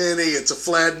 It's a mini. It's a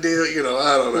flat deal.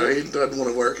 I don't know. He doesn't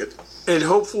want to work it. And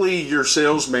hopefully your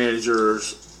sales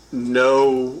managers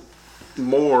know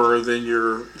more than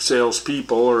your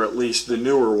salespeople, or at least the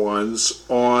newer ones,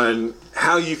 on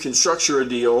how you can structure a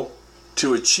deal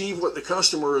to achieve what the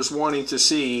customer is wanting to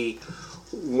see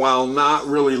while not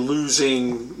really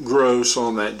losing gross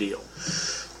on that deal.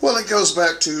 Well, it goes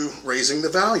back to raising the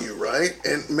value, right?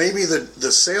 And maybe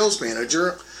the sales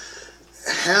manager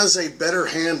has a better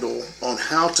handle on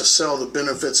how to sell the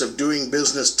benefits of doing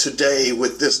business today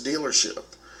with this dealership.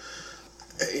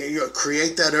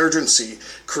 Create that urgency,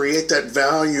 create that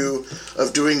value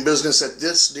of doing business at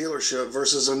this dealership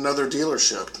versus another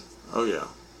dealership. Oh, yeah.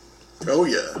 Oh,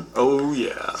 yeah. Oh,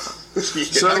 yeah.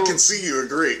 So, I can see you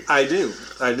agree. I do.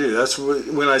 That's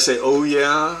when I say, oh,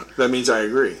 yeah, that means I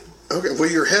agree. Okay,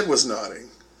 well, your head was nodding.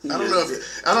 I don't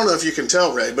know if you can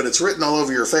tell, Ray, but it's written all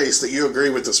over your face that you agree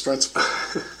with this principle.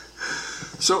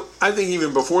 So I think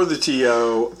even before the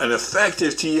TO, an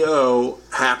effective TO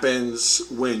happens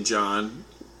when, John?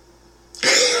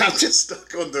 I'm just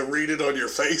stuck on the read it on your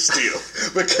face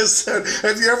deal. Because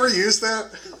have you ever used that?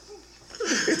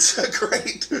 It's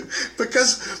great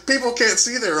because people can't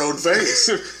see their own face,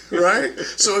 right?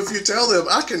 So if you tell them,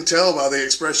 I can tell by the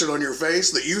expression on your face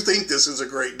that you think this is a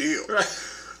great deal. Right.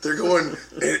 They're going,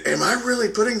 am I really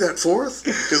putting that forth?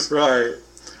 Right.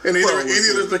 And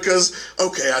either because,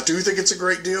 okay, I do think it's a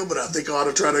great deal, but I think I ought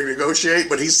to try to negotiate,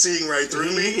 but he's seeing right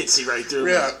through me. He can see right through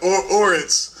me. Yeah, or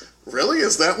it's, Really?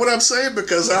 Is that what I'm saying?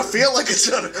 Because I feel like it's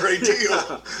not a great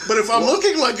deal. But if I'm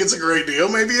looking like it's a great deal,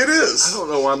 maybe it is. I don't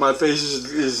know why my face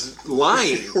is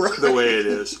lying Right. the way it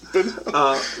is.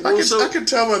 I can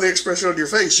tell by the expression on your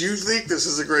face. You think this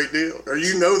is a great deal, or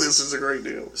you know this is a great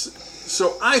deal.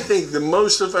 So I think the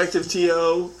most effective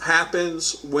TO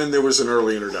happens when there was an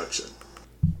early introduction.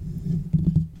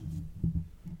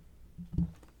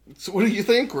 So what do you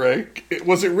think, Ray?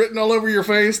 Was it written all over your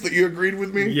face that you agreed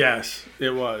with me? Yes, it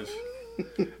was.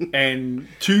 And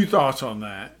two thoughts on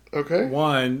that. Okay.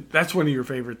 One, that's one of your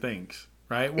favorite things,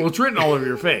 right? Well, it's written all over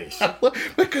your face.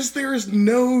 Because there is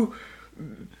no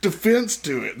defense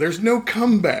to it. There's no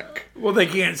comeback. Well, they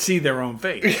can't see their own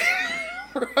face,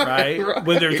 right?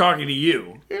 When they're talking to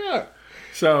you. Yeah.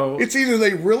 So It's either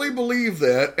they really believe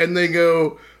that and they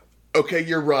go, okay,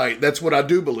 you're right. That's what I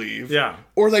do believe. Yeah.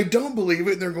 Or they don't believe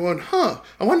it and they're going, I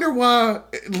wonder why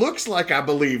it looks like I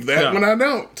believe that Yeah. when I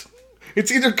don't.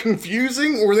 It's either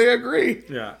confusing or they agree.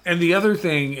 yeah. And the other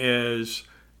thing is,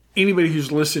 anybody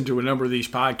who's listened to a number of these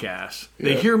podcasts,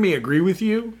 they Yeah. hear me agree with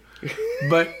you,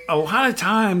 but a lot of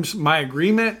times my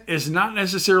agreement is not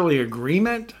necessarily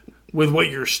agreement with what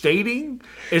you're stating.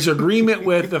 It's agreement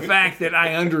with the fact that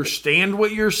I understand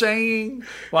what you're saying.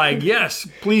 Like, yes,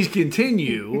 please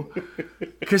continue.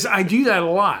 Because I do that a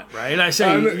lot, right? I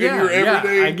say, In your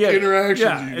everyday I get it. interactions,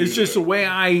 Yeah, you do it's just that. the way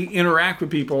I interact with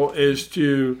people is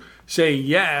to say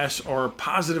yes or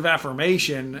positive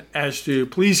affirmation as to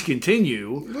please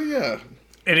continue. Well, yeah.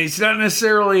 And it's not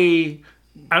necessarily,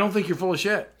 I don't think you're full of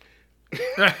shit.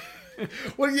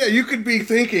 Well, yeah, you could be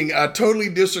thinking, I totally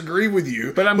disagree with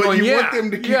you, But I'm going, you yeah, want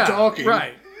them to keep yeah, talking.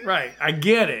 Right. I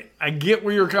get it. I get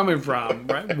where you're coming from.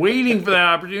 Right? Waiting for that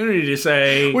opportunity to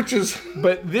say, Which is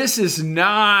but this is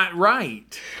not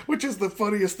right. the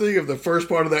funniest thing of the first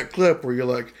part of that clip where you're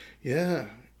like, yeah,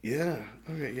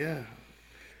 okay, yeah.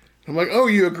 I'm like, oh,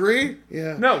 you agree?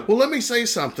 Yeah. No. Well, let me say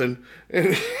something.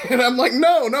 And I'm like,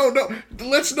 no.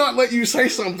 Let's not let you say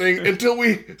something until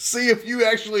we see if you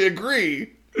actually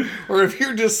agree. Or if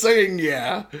you're just saying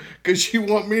yeah, because you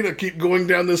want me to keep going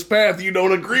down this path you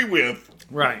don't agree with.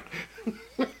 Right.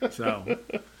 So,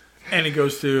 and it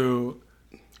goes to,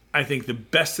 I think the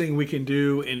best thing we can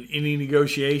do in any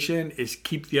negotiation is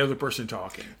keep the other person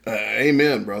talking.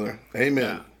 Amen, brother.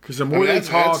 Amen. Because the more they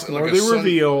talk, that's the more like they a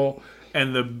reveal,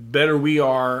 and the better we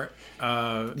are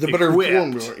the better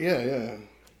informed we are. Yeah.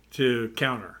 to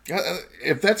counter.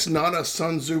 If that's not a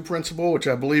Sun Tzu principle, which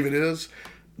I believe it is,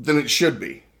 then it should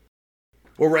be.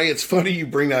 Well, Ray, it's funny you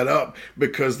bring that up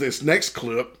because this next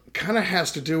clip kind of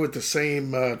has to do with the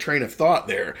same train of thought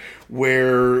there,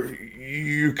 where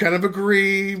you kind of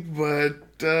agree, but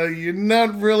you're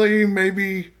not really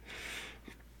maybe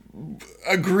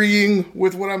agreeing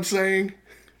with what I'm saying.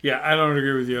 Yeah, I don't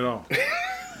agree with you at all.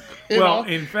 Well,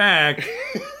 in fact,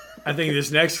 I think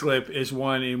this next clip is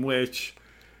one in which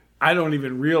I don't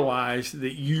even realize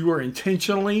that you are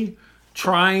intentionally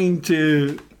trying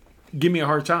to give me a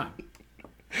hard time.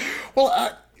 Well,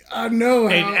 I know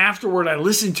how... And afterward, I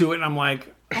listened to it and I'm like,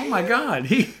 oh my God,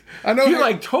 I know he how-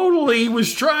 like totally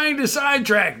was trying to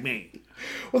sidetrack me.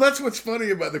 Well, that's what's funny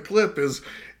about the clip is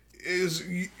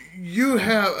you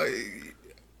have...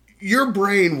 Your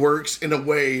brain works in a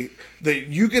way that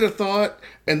you get a thought,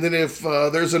 and then if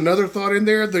there's another thought in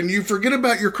there, then you forget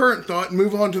about your current thought and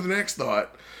move on to the next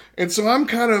thought. And so I'm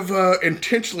kind of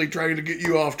intentionally trying to get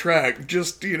you off track,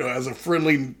 just, as a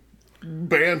friendly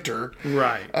banter.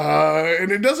 Right.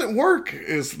 And it doesn't work,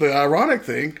 is the ironic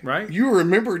thing. Right. You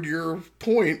remembered your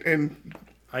point and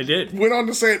I did. went on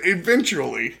to say it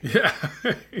eventually. Yeah.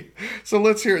 So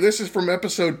let's hear it. This is from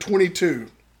episode 22.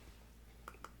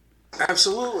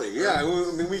 Absolutely, yeah.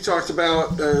 I mean, we talked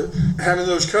about having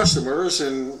those customers,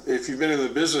 and if you've been in the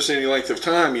business any length of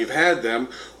time, you've had them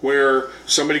where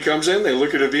somebody comes in, they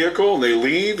look at a vehicle, and they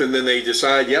leave, and then they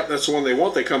decide, yep, that's the one they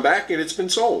want. They come back, and it's been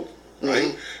sold, right?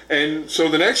 Mm-hmm. And so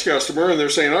the next customer, and they're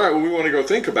saying, all right, well, we want to go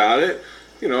think about it.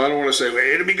 I don't want to say, well,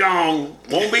 it'll be gone,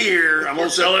 won't be here. I'm going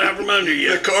to sell it out from under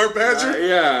you. The car badger?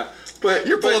 Yeah. But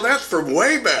You're pulling that from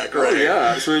way back, right?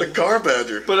 yeah. So The car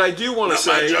badger. But I do want to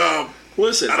Not my say, job.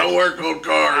 listen, I don't work on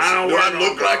cars. I don't Do work I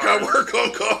look on like I cars. work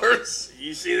on cars?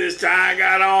 you see this tie I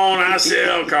got on? I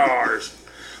sell cars.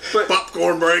 But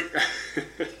Popcorn break.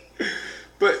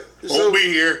 But Won't so be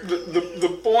here.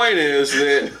 the point is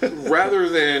that rather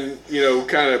than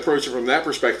kind of approach it from that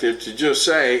perspective, to just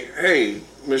say, hey,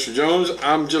 Mr. Jones,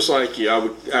 I'm just like you.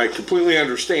 I completely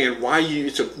understand why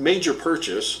it's a major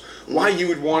purchase, why you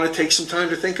would want to take some time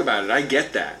to think about it. I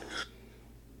get that.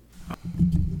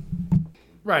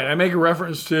 Right. I make a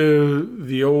reference to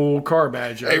the old car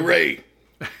badger. Hey, Ray,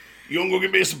 you want to go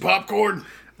get me some popcorn?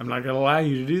 I'm not going to allow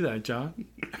you to do that, John.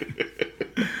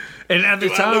 And at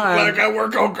the I time, look like I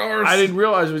work on cars. I didn't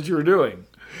realize what you were doing.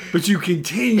 But you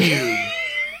continued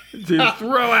to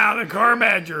throw out the car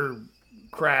badger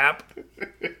crap,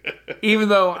 even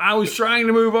though I was trying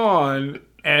to move on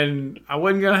and I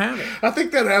wasn't going to have it. I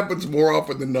think that happens more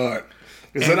often than not.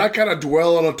 Is that I kind of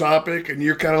dwell on a topic and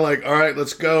you're kind of like, all right,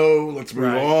 let's go. Let's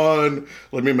move on.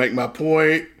 Let me make my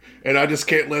point. And I just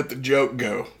can't let the joke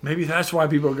go. Maybe that's why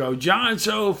people go, John's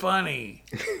so funny.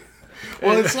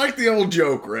 Well, it's like the old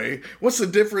joke, Ray. What's the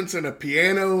difference in a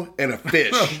piano and a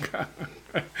fish?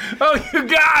 Oh, you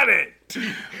got it.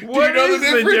 What know is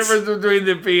the difference between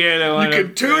the piano and You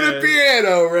can tune a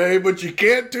piano, Ray, but you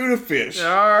can't tune a fish. All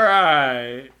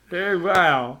right.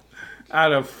 Wow.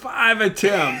 Out of 5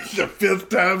 attempts. The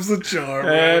 5th time's the charm,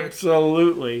 Ray.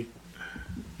 Absolutely.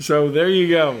 So there you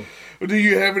go. Do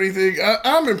you have anything?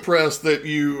 I'm impressed that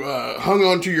you hung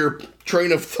on to your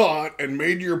train of thought and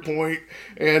made your point.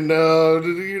 And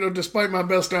despite my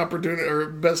best opportunity or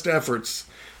best efforts,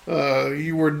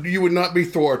 you would not be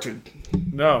thwarted.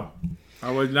 No,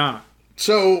 I would not.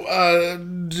 So,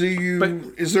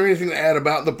 is there anything to add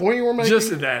about the point you were making? Just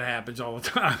that happens all the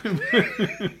time.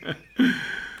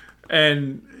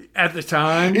 And at the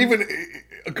time,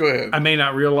 go ahead. I may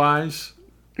not realize.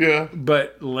 Yeah.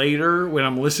 But later, when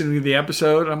I'm listening to the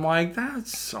episode, I'm like,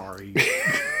 that's sorry.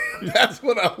 That's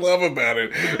what I love about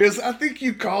it. Is I think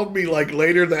you called me like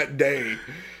later that day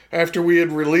after we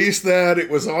had released that. It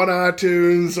was on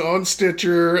iTunes, on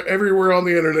Stitcher, everywhere on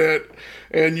the internet.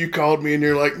 And you called me and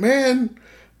you're like, man,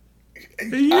 I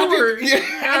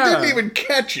didn't even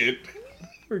catch it.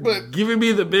 But giving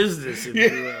me the business, if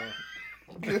you will.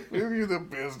 Giving you the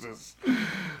business.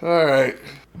 All right.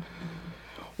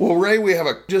 Well, Ray, we have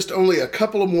just only a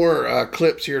couple of more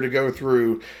clips here to go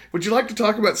through. Would you like to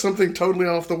talk about something totally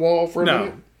off the wall for a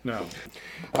minute? No.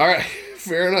 All right,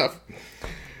 fair enough.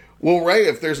 Well, Ray,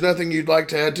 if there's nothing you'd like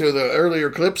to add to the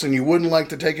earlier clips and you wouldn't like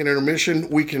to take an intermission,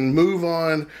 we can move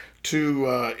on to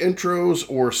intros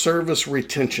or service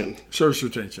retention. Service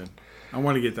retention. I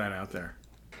want to get that out there.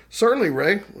 Certainly,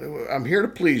 Ray. I'm here to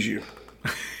please you.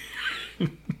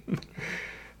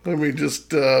 Let me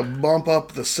just bump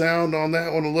up the sound on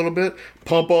that one a little bit.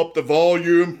 Pump up the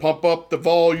volume, pump up the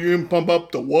volume, pump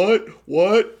up the what?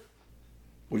 What?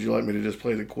 Would you like me to just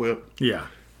play the quip? Yeah.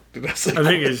 Did I say I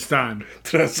think it's time.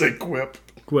 Did I say quip?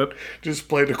 Quip. Just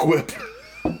play the quip.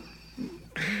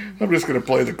 I'm just going to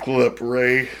play the clip,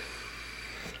 Ray.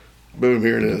 Boom,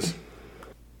 here it is.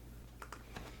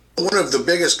 One of the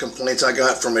biggest complaints I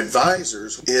got from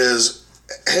advisors is,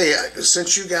 hey,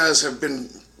 since you guys have been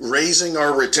raising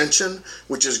our retention,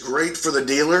 which is great for the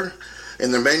dealer,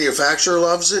 and the manufacturer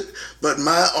loves it, but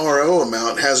my RO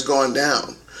amount has gone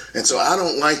down. And so I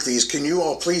don't like these. Can you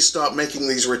all please stop making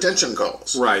these retention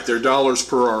calls? Right, they're dollars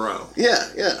per RO.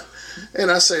 Yeah.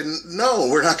 And I say, no,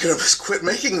 we're not going to quit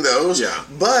making those. Yeah.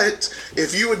 But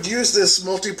if you would use this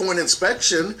multi-point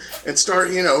inspection and start,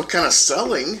 kind of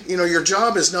selling, your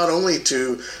job is not only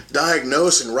to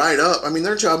diagnose and write up. I mean,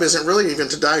 their job isn't really even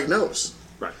to diagnose.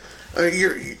 Right.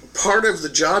 You're part of the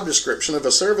job description of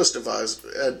a service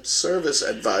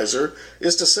advisor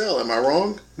is to sell. Am I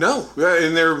wrong? No,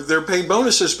 and they're paid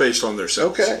bonuses based on their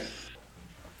sales. Okay.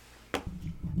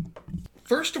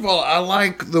 First of all, I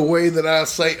like the way that I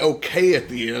say okay at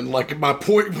the end, like my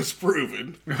point was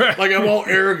proven. Like I'm all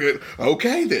arrogant.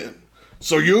 Okay then.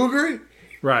 So you agree?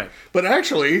 Right. But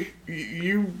actually,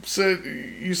 you said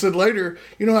later,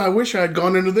 I wish I had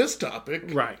gone into this topic.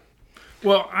 Right.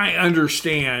 Well, I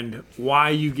understand why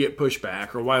you get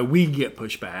pushback or why we get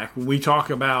pushback when we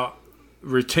talk about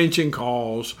retention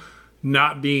calls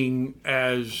not being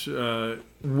as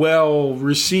well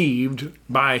received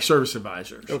by service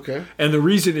advisors. Okay. And the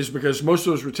reason is because most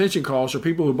of those retention calls are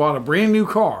people who bought a brand new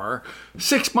car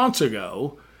 6 months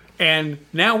ago, and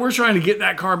now we're trying to get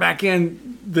that car back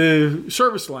in the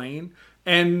service lane,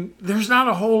 and there's not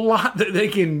a whole lot that they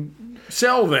can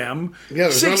sell them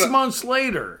 6 months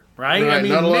later, right? Right, I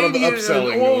mean, not a lot of maybe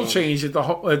upselling an going oil on. change at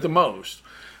the most.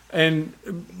 And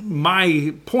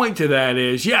my point to that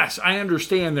is, yes, I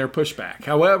understand their pushback.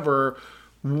 However,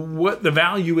 what the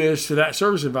value is to that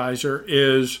service advisor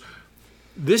is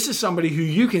this is somebody who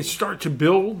you can start to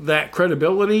build that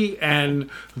credibility and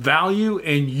value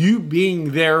and you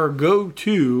being their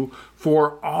go-to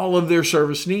for all of their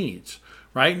service needs,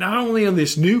 right? Not only on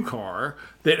this new car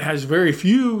that has very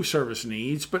few service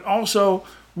needs, but also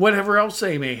whatever else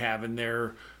they may have in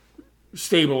their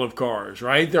stable of cars,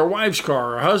 right? Their wife's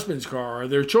car, or husband's car, or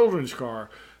their children's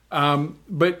car.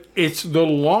 But it's the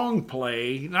long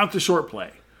play, not the short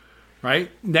play.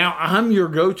 Right? Now, I'm your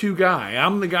go-to guy.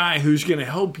 I'm the guy who's going to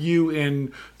help you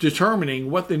in determining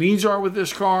what the needs are with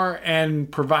this car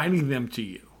and providing them to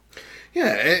you.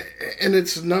 Yeah, and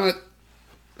it's not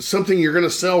something you're going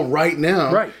to sell right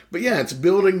now. Right. But yeah, it's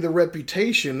building the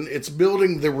reputation. It's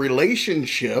building the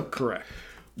relationship. Correct.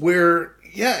 Where,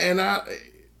 yeah, and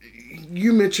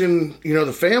you mentioned,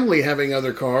 the family having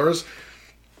other cars.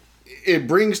 It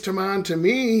brings to mind to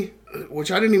me,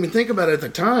 which I didn't even think about at the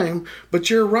time,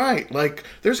 but you're right. Like,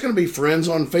 there's going to be friends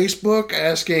on Facebook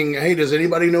asking, hey, does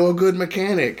anybody know a good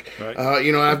mechanic? Right.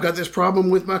 I've got this problem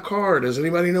with my car. Does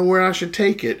anybody know where I should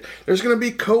take it? There's going to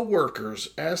be coworkers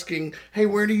asking, hey,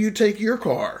 where do you take your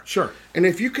car? Sure. And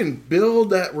if you can build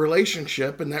that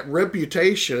relationship and that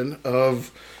reputation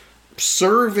of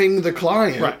serving the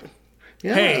client. Right.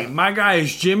 Yeah. Hey, my guy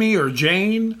is Jimmy or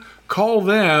Jane. Call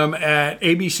them at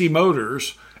ABC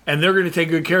Motors, and they're going to take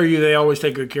good care of you. They always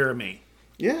take good care of me.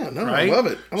 Yeah, no, Right? I love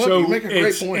it. You make a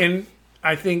great point. And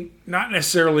I think not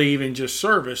necessarily even just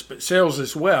service, but sales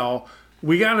as well.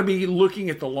 We got to be looking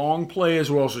at the long play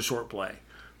as well as the short play,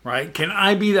 right? Can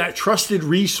I be that trusted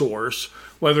resource,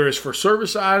 whether it's for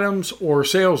service items or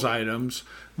sales items,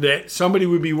 that somebody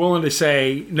would be willing to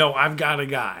say, no, I've got a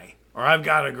guy or I've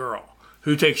got a girl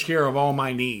who takes care of all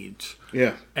my needs.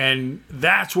 Yeah. And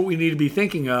that's what we need to be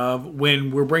thinking of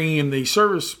when we're bringing in these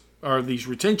service or these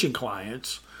retention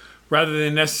clients, rather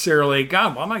than necessarily,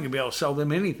 God, well, I'm not going to be able to sell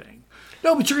them anything.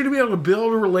 No, but you're going to be able to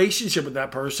build a relationship with that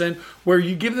person where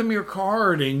you give them your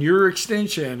card and your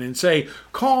extension and say,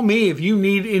 call me if you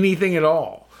need anything at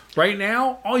all. Right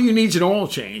now, all you need is an oil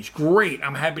change. Great,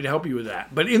 I'm happy to help you with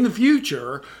that. But in the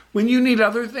future, when you need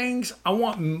other things, I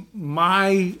want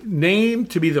my name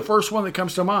to be the first one that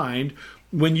comes to mind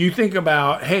when you think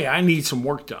about, hey, I need some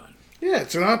work done. Yeah,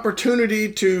 it's an opportunity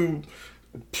to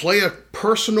play a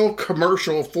personal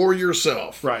commercial for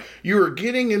yourself. Right. You are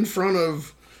getting in front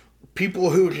of people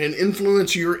who can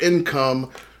influence your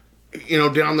income,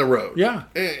 down the road. Yeah.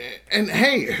 And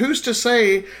hey, who's to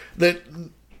say that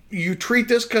you treat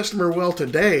this customer well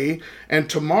today, and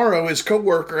tomorrow his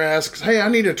coworker asks, hey, I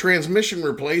need a transmission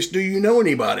replaced. Do you know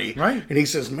anybody? Right. And he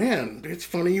says, man, it's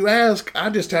funny you ask. I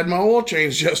just had my oil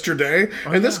changed yesterday,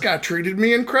 and this guy treated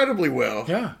me incredibly well.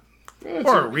 Yeah.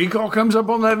 Or a recall comes up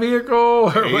on that vehicle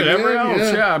or whatever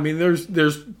else. Yeah. I mean,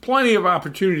 there's plenty of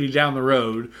opportunity down the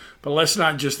road, but let's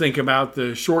not just think about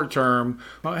the short term.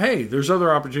 Hey, there's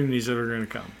other opportunities that are going to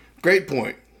come. Great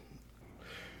point.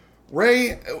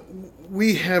 Ray,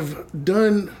 we have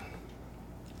done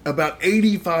about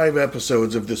 85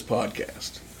 episodes of this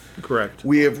podcast. Correct.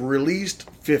 We have released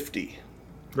 50.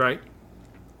 Right.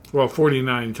 Well,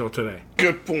 49 until today.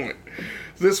 Good point.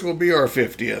 This will be our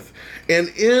 50th. And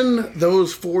in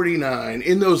those 49,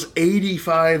 in those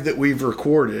 85 that we've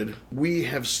recorded, we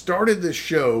have started the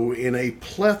show in a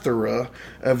plethora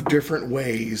of different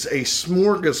ways. A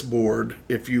smorgasbord,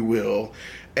 if you will.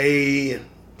 A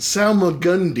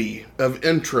salmagundi of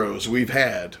intros we've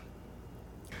had.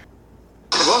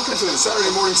 Welcome to the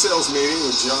Saturday morning sales meeting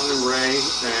with John and Ray,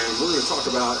 and we're going to talk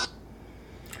about...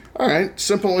 All right,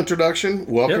 simple introduction.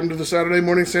 Welcome to the Saturday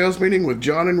morning sales meeting with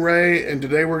John and Ray, and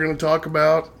today we're going to talk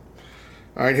about...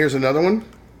 All right, here's another one.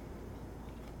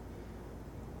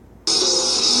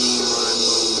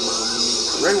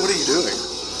 Ray, what are you doing?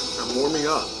 I'm warming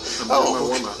up. I'm doing my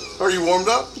warm-up. Are you warmed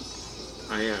up?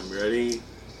 I am. Ready?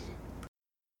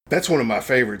 That's one of my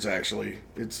favorites, actually.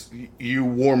 It's you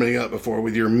warming up before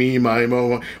with your me, my,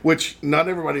 mo, which not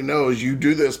everybody knows. You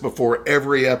do this before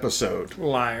every episode.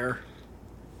 Liar.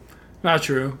 Not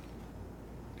true.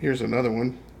 Here's another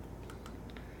one.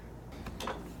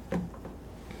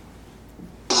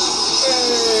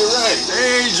 Hey, Ray.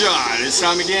 Hey, John. It's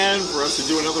time again for us to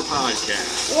do another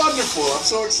podcast. Wonderful. I'm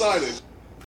so excited.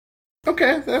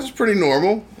 Okay, that's pretty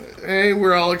normal. Hey,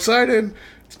 we're all excited.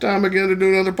 It's time again to do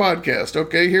another podcast.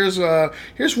 Okay, here's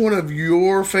one of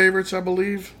your favorites, I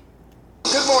believe.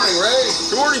 Good morning, Ray.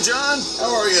 Good morning, John.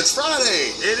 How are you? It's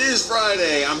Friday. It is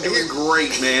Friday. I'm doing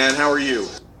great, man. How are you?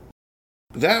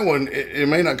 That one, it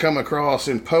may not come across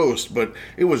in post, but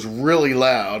it was really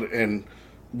loud, and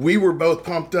we were both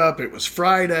pumped up. It was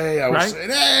Friday. I was saying,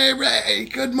 hey, Ray,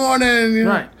 good morning.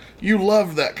 Right. You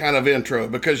love that kind of intro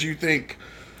because you think...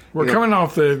 We're coming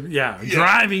off the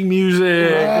driving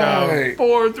music. Right.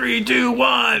 4, 3, 2,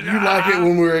 1. You like it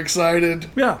when we're excited?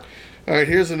 Yeah. All right,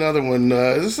 here's another one.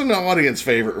 This is an audience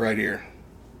favorite right here.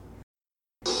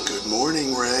 Good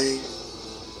morning, Ray.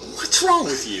 What's wrong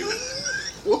with you?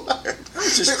 What? That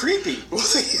was just creepy. Well,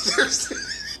 there's...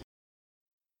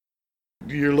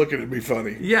 You're looking at me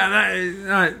funny. Yeah, that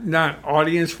is not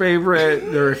audience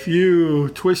favorite. There are a few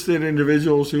twisted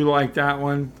individuals who like that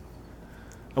one.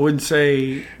 I wouldn't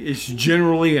say it's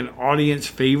generally an audience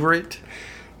favorite.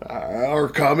 Our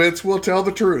comments will tell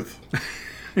the truth.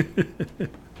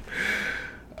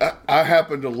 I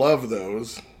happen to love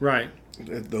those. Right.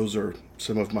 Those are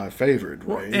some of my favorite,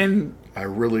 right? And I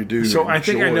really do. so I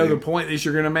think I know the enjoy- point that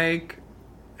you're going to make,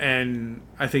 and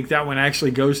I think that one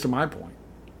actually goes to my point.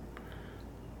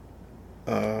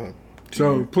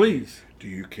 So please, Do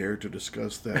you care to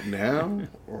discuss that now,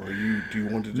 or do you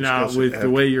want to not discuss with it the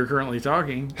way you're currently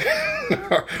talking.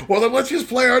 Well, then let's just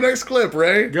play our next clip,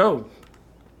 Ray. Go.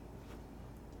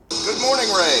 Good morning,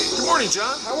 Ray. Good morning,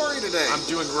 John. How are you today? I'm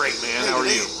doing great, man. How are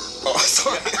you? Oh,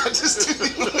 sorry. I just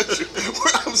didn't know.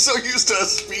 I'm so used to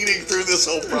us speeding through this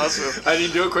whole process. I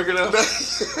didn't do it quick enough.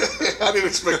 I didn't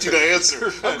expect you to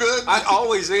answer. I'm good. I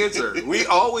always answer. We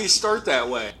always start that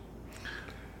way.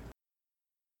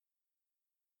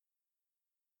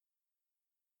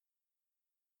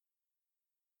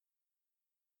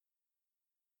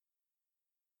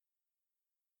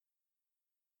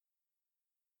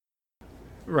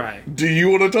 Right. Do you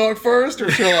want to talk first, or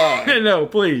shall I? No,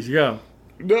 please go.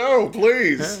 No,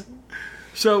 please.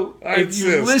 So I if you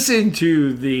insist. listen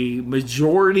to the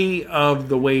majority of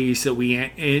the ways that we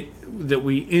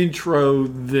intro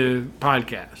the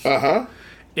podcast, Uh-huh.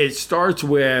 it starts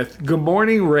with "Good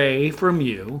morning, Ray" from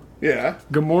you. Yeah.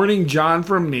 "Good morning, John"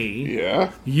 from me.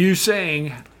 Yeah. You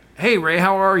saying, "Hey, Ray,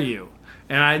 how are you?"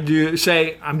 And I do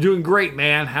say, "I'm doing great,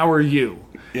 man. How are you?"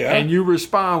 Yeah. And you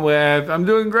respond with, "I'm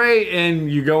doing great,"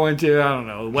 and you go into, I don't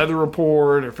know, weather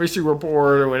report or fishing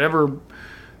report or whatever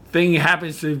thing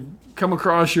happens to come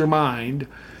across your mind,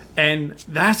 and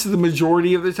that's the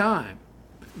majority of the time.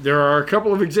 There are a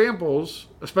couple of examples,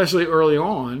 especially early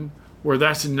on, where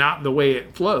that's not the way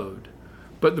it flowed.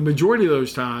 But the majority of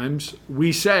those times,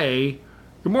 we say,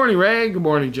 "Good morning, Ray. Good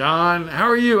morning, John. How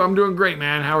are you?" "I'm doing great,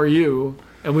 man. How are you?"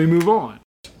 And we move on.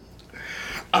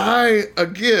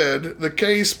 Again, the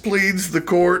case pleads the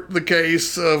court, the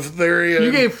case of therein.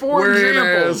 You gave four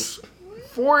whereas- examples.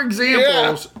 4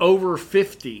 examples over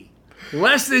 50.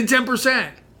 Less than 10%.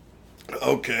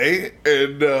 Okay,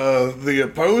 and the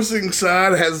opposing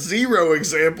side has 0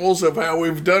 examples of how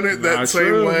we've done it that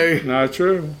same way. Not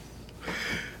true.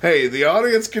 Hey, the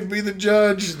audience can be the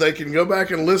judge. They can go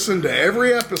back and listen to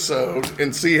every episode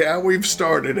and see how we've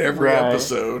started every Right.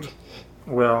 episode.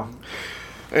 Well,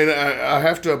 And I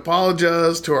have to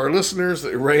apologize to our listeners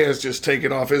that Ray has just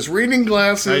taken off his reading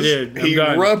glasses. I did. I'm He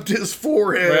done. rubbed his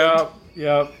forehead.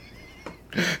 Yep.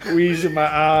 Squeezing my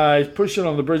eyes, pushing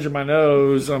on the bridge of my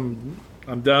nose. I'm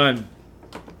done.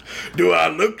 Do I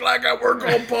look like I work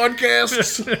on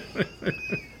podcasts?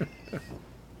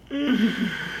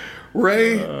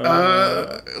 Ray,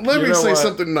 let me know say what?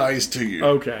 something nice to you.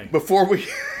 Okay. Before we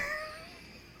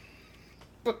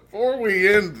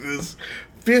end this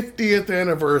 50th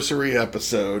anniversary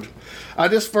episode, I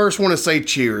just first want to say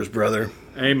cheers, brother.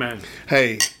 Amen.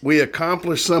 Hey, we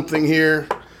accomplished something here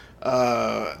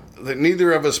that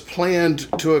neither of us planned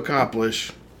to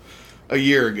accomplish a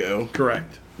year ago.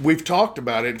 Correct. We've talked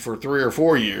about it for 3 or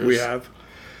 4 years. We have.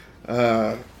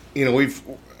 We've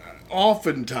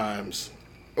oftentimes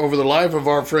over the life of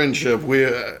our friendship,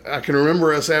 I can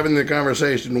remember us having the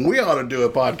conversation. We ought to do a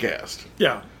podcast.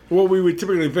 Yeah. Well, we would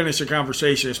typically finish a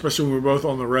conversation, especially when we were both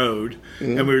on the road,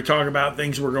 and we were talking about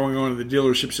things that were going on in the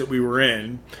dealerships that we were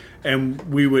in. And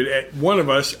we would, one of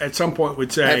us at some point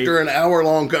would say, After an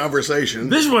hour-long conversation,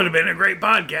 "This would have been a great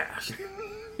podcast."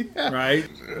 Right?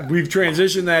 We've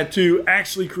transitioned that to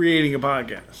actually creating a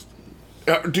podcast.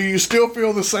 Do you still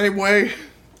feel the same way?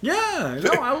 Yeah.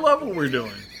 No, I love what we're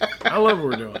doing. I love what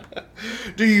we're doing.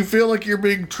 Do you feel like you're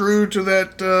being true to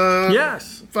that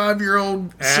Yes.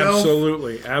 5-year-old self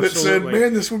Absolutely. that said, Absolutely.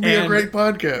 man, this would be a And- great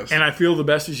podcast? And I feel the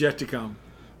best is yet to come.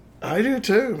 I do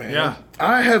too, man. Yeah.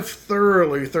 I have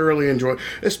thoroughly enjoyed,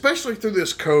 especially through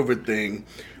this COVID thing,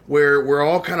 where we're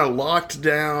all kind of locked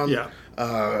down. Yeah.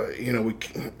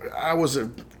 I was a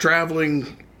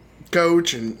traveling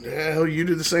coach, and hell, you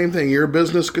do the same thing. You're a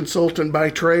business consultant by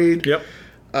trade. Yep.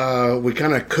 We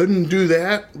kind of couldn't do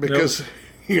that because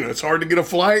it's hard to get a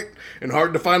flight and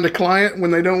hard to find a client when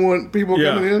they don't want people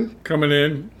coming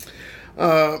in.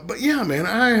 But yeah, man,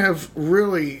 I have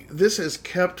really, this has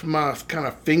kept my kind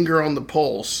of finger on the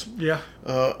pulse Yeah.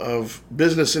 of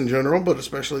business in general, but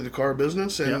especially the car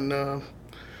business. And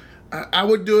I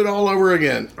would do it all over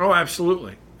again. Oh,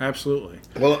 absolutely. Absolutely.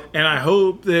 Well, And I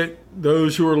hope that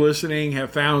those who are listening have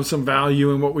found some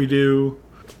value in what we do.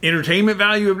 Entertainment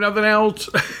value, if nothing else.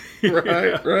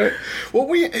 right. Well,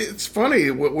 it's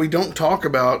funny, what we don't talk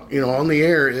about, on the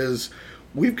air is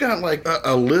we've got like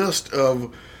a list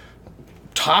of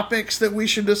topics that we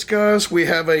should discuss. We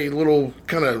have a little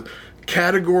kind of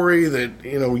category that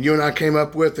you and I came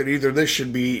up with, that either this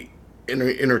should be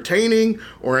entertaining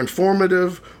or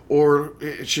informative, or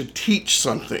it should teach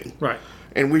something. Right.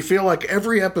 And we feel like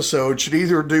every episode should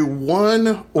either do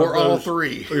one or all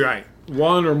three. Right.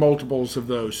 One or multiples of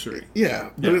those three.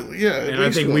 Yeah. And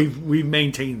I think we've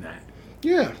maintained that.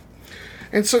 Yeah.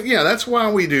 And so, that's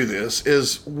why we do this,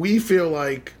 is we feel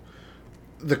like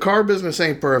the car business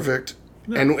ain't perfect,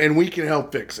 and we can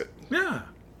help fix it. Yeah.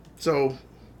 So.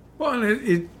 Well,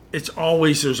 and there's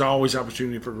always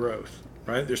opportunity for growth.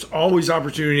 Right? There's always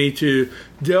opportunity to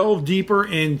delve deeper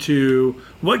into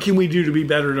what can we do to be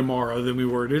better tomorrow than we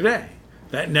were today.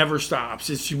 That never stops.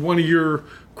 It's one of your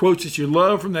quotes that you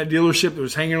love from that dealership that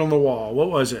was hanging on the wall. What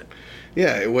was it?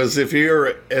 Yeah, it was, if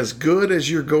you're as good as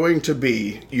you're going to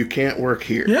be, you can't work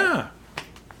here. Yeah.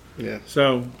 Yeah.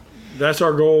 So that's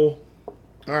our goal.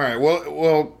 All right.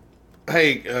 Well.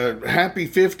 Hey, happy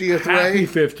 50th, Ray. Happy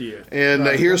 50th. And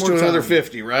here's to another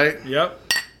 50, right?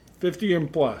 Yep. 50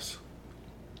 and plus.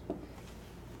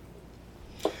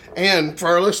 And for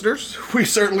our listeners, we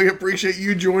certainly appreciate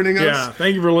you joining us. Yeah,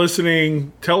 thank you for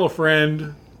listening. Tell a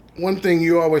friend. One thing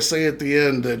you always say at the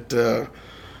end, that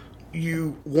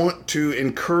you want to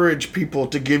encourage people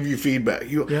to give you feedback. Do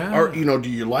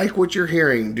you like what you're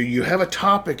hearing? Do you have a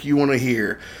topic you want to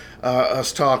hear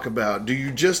us talk about? Do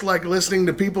you just like listening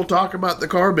to people talk about the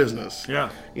car business? Yeah.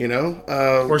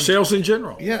 Or sales in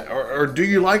general. Yeah. Or do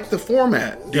you like the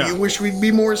format? Do you wish we'd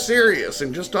be more serious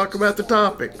and just talk about the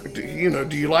topic? Do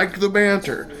you like the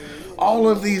banter? All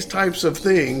of these types of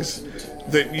things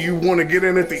that you want to get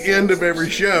in at the end of every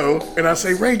show, and I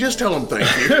say, Ray, just tell them thank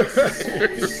you.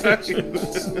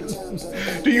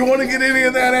 Do you want to get any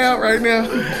of that out right now?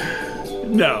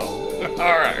 No.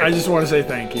 All right. I just want to say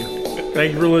thank you.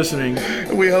 Thank you for listening.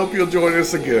 We hope you'll join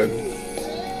us again.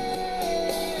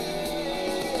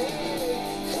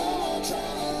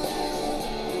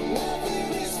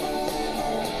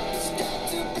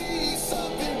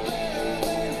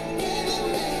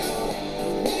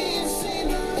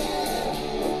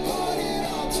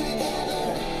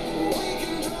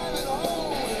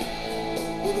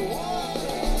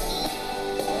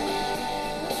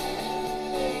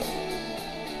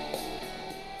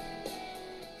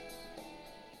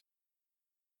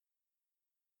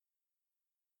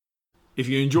 If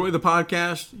you enjoy the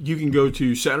podcast, you can go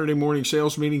to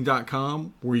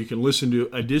SaturdayMorningSalesMeeting.com, where you can listen to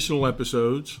additional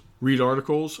episodes, read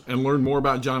articles, and learn more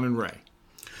about John and Ray.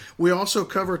 We also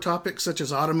cover topics such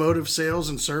as automotive sales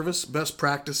and service, best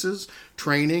practices,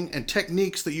 training, and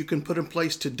techniques that you can put in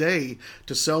place today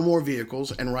to sell more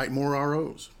vehicles and write more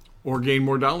ROs. Or gain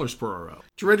more dollars per RO.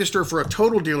 To register for a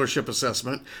total dealership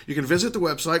assessment, you can visit the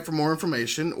website for more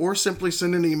information or simply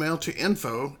send an email to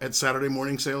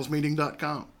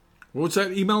info@SaturdayMorningSalesMeeting.com. What's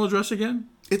that email address again?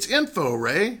 It's info,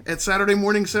 Ray, at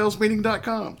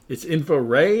SaturdayMorningSalesMeeting.com. It's info,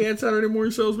 Ray, at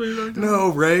SaturdayMorningSalesMeeting.com? No,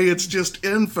 Ray, it's just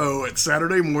info at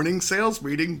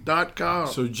SaturdayMorningSalesMeeting.com.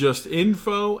 So just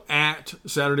info at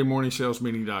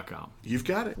SaturdayMorningSalesMeeting.com. You've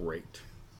got it. Great.